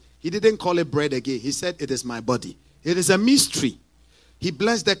broke it, he didn't call it bread again. He said, it is my body. It is a mystery. He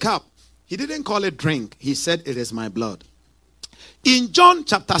blessed the cup. He didn't call it drink. He said, it is my blood. In John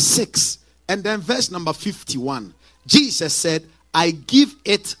chapter 6 and then verse number 51, Jesus said, I give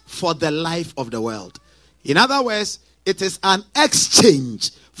it for the life of the world. In other words, it is an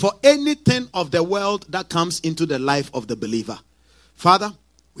exchange for anything of the world that comes into the life of the believer. Father,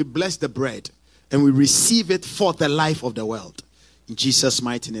 we bless the bread and we receive it for the life of the world. In Jesus'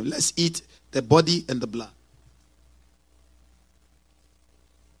 mighty name. Let's eat the body and the blood.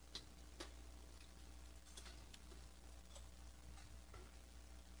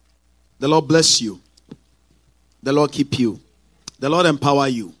 The Lord bless you. The Lord keep you. The Lord empower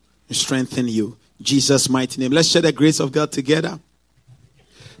you and strengthen you. In Jesus' mighty name. Let's share the grace of God together.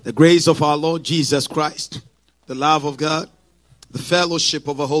 The grace of our Lord Jesus Christ, the love of God, the fellowship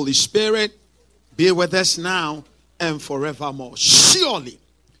of the Holy Spirit, be with us now and forevermore. Surely,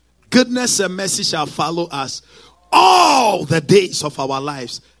 goodness and mercy shall follow us all the days of our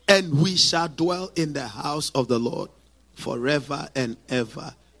lives, and we shall dwell in the house of the Lord forever and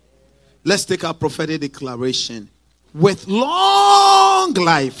ever. Let's take our prophetic declaration. With long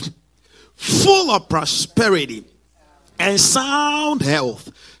life, full of prosperity, and sound health,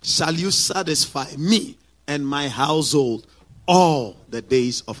 shall you satisfy me and my household all the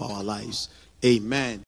days of our lives. Amen.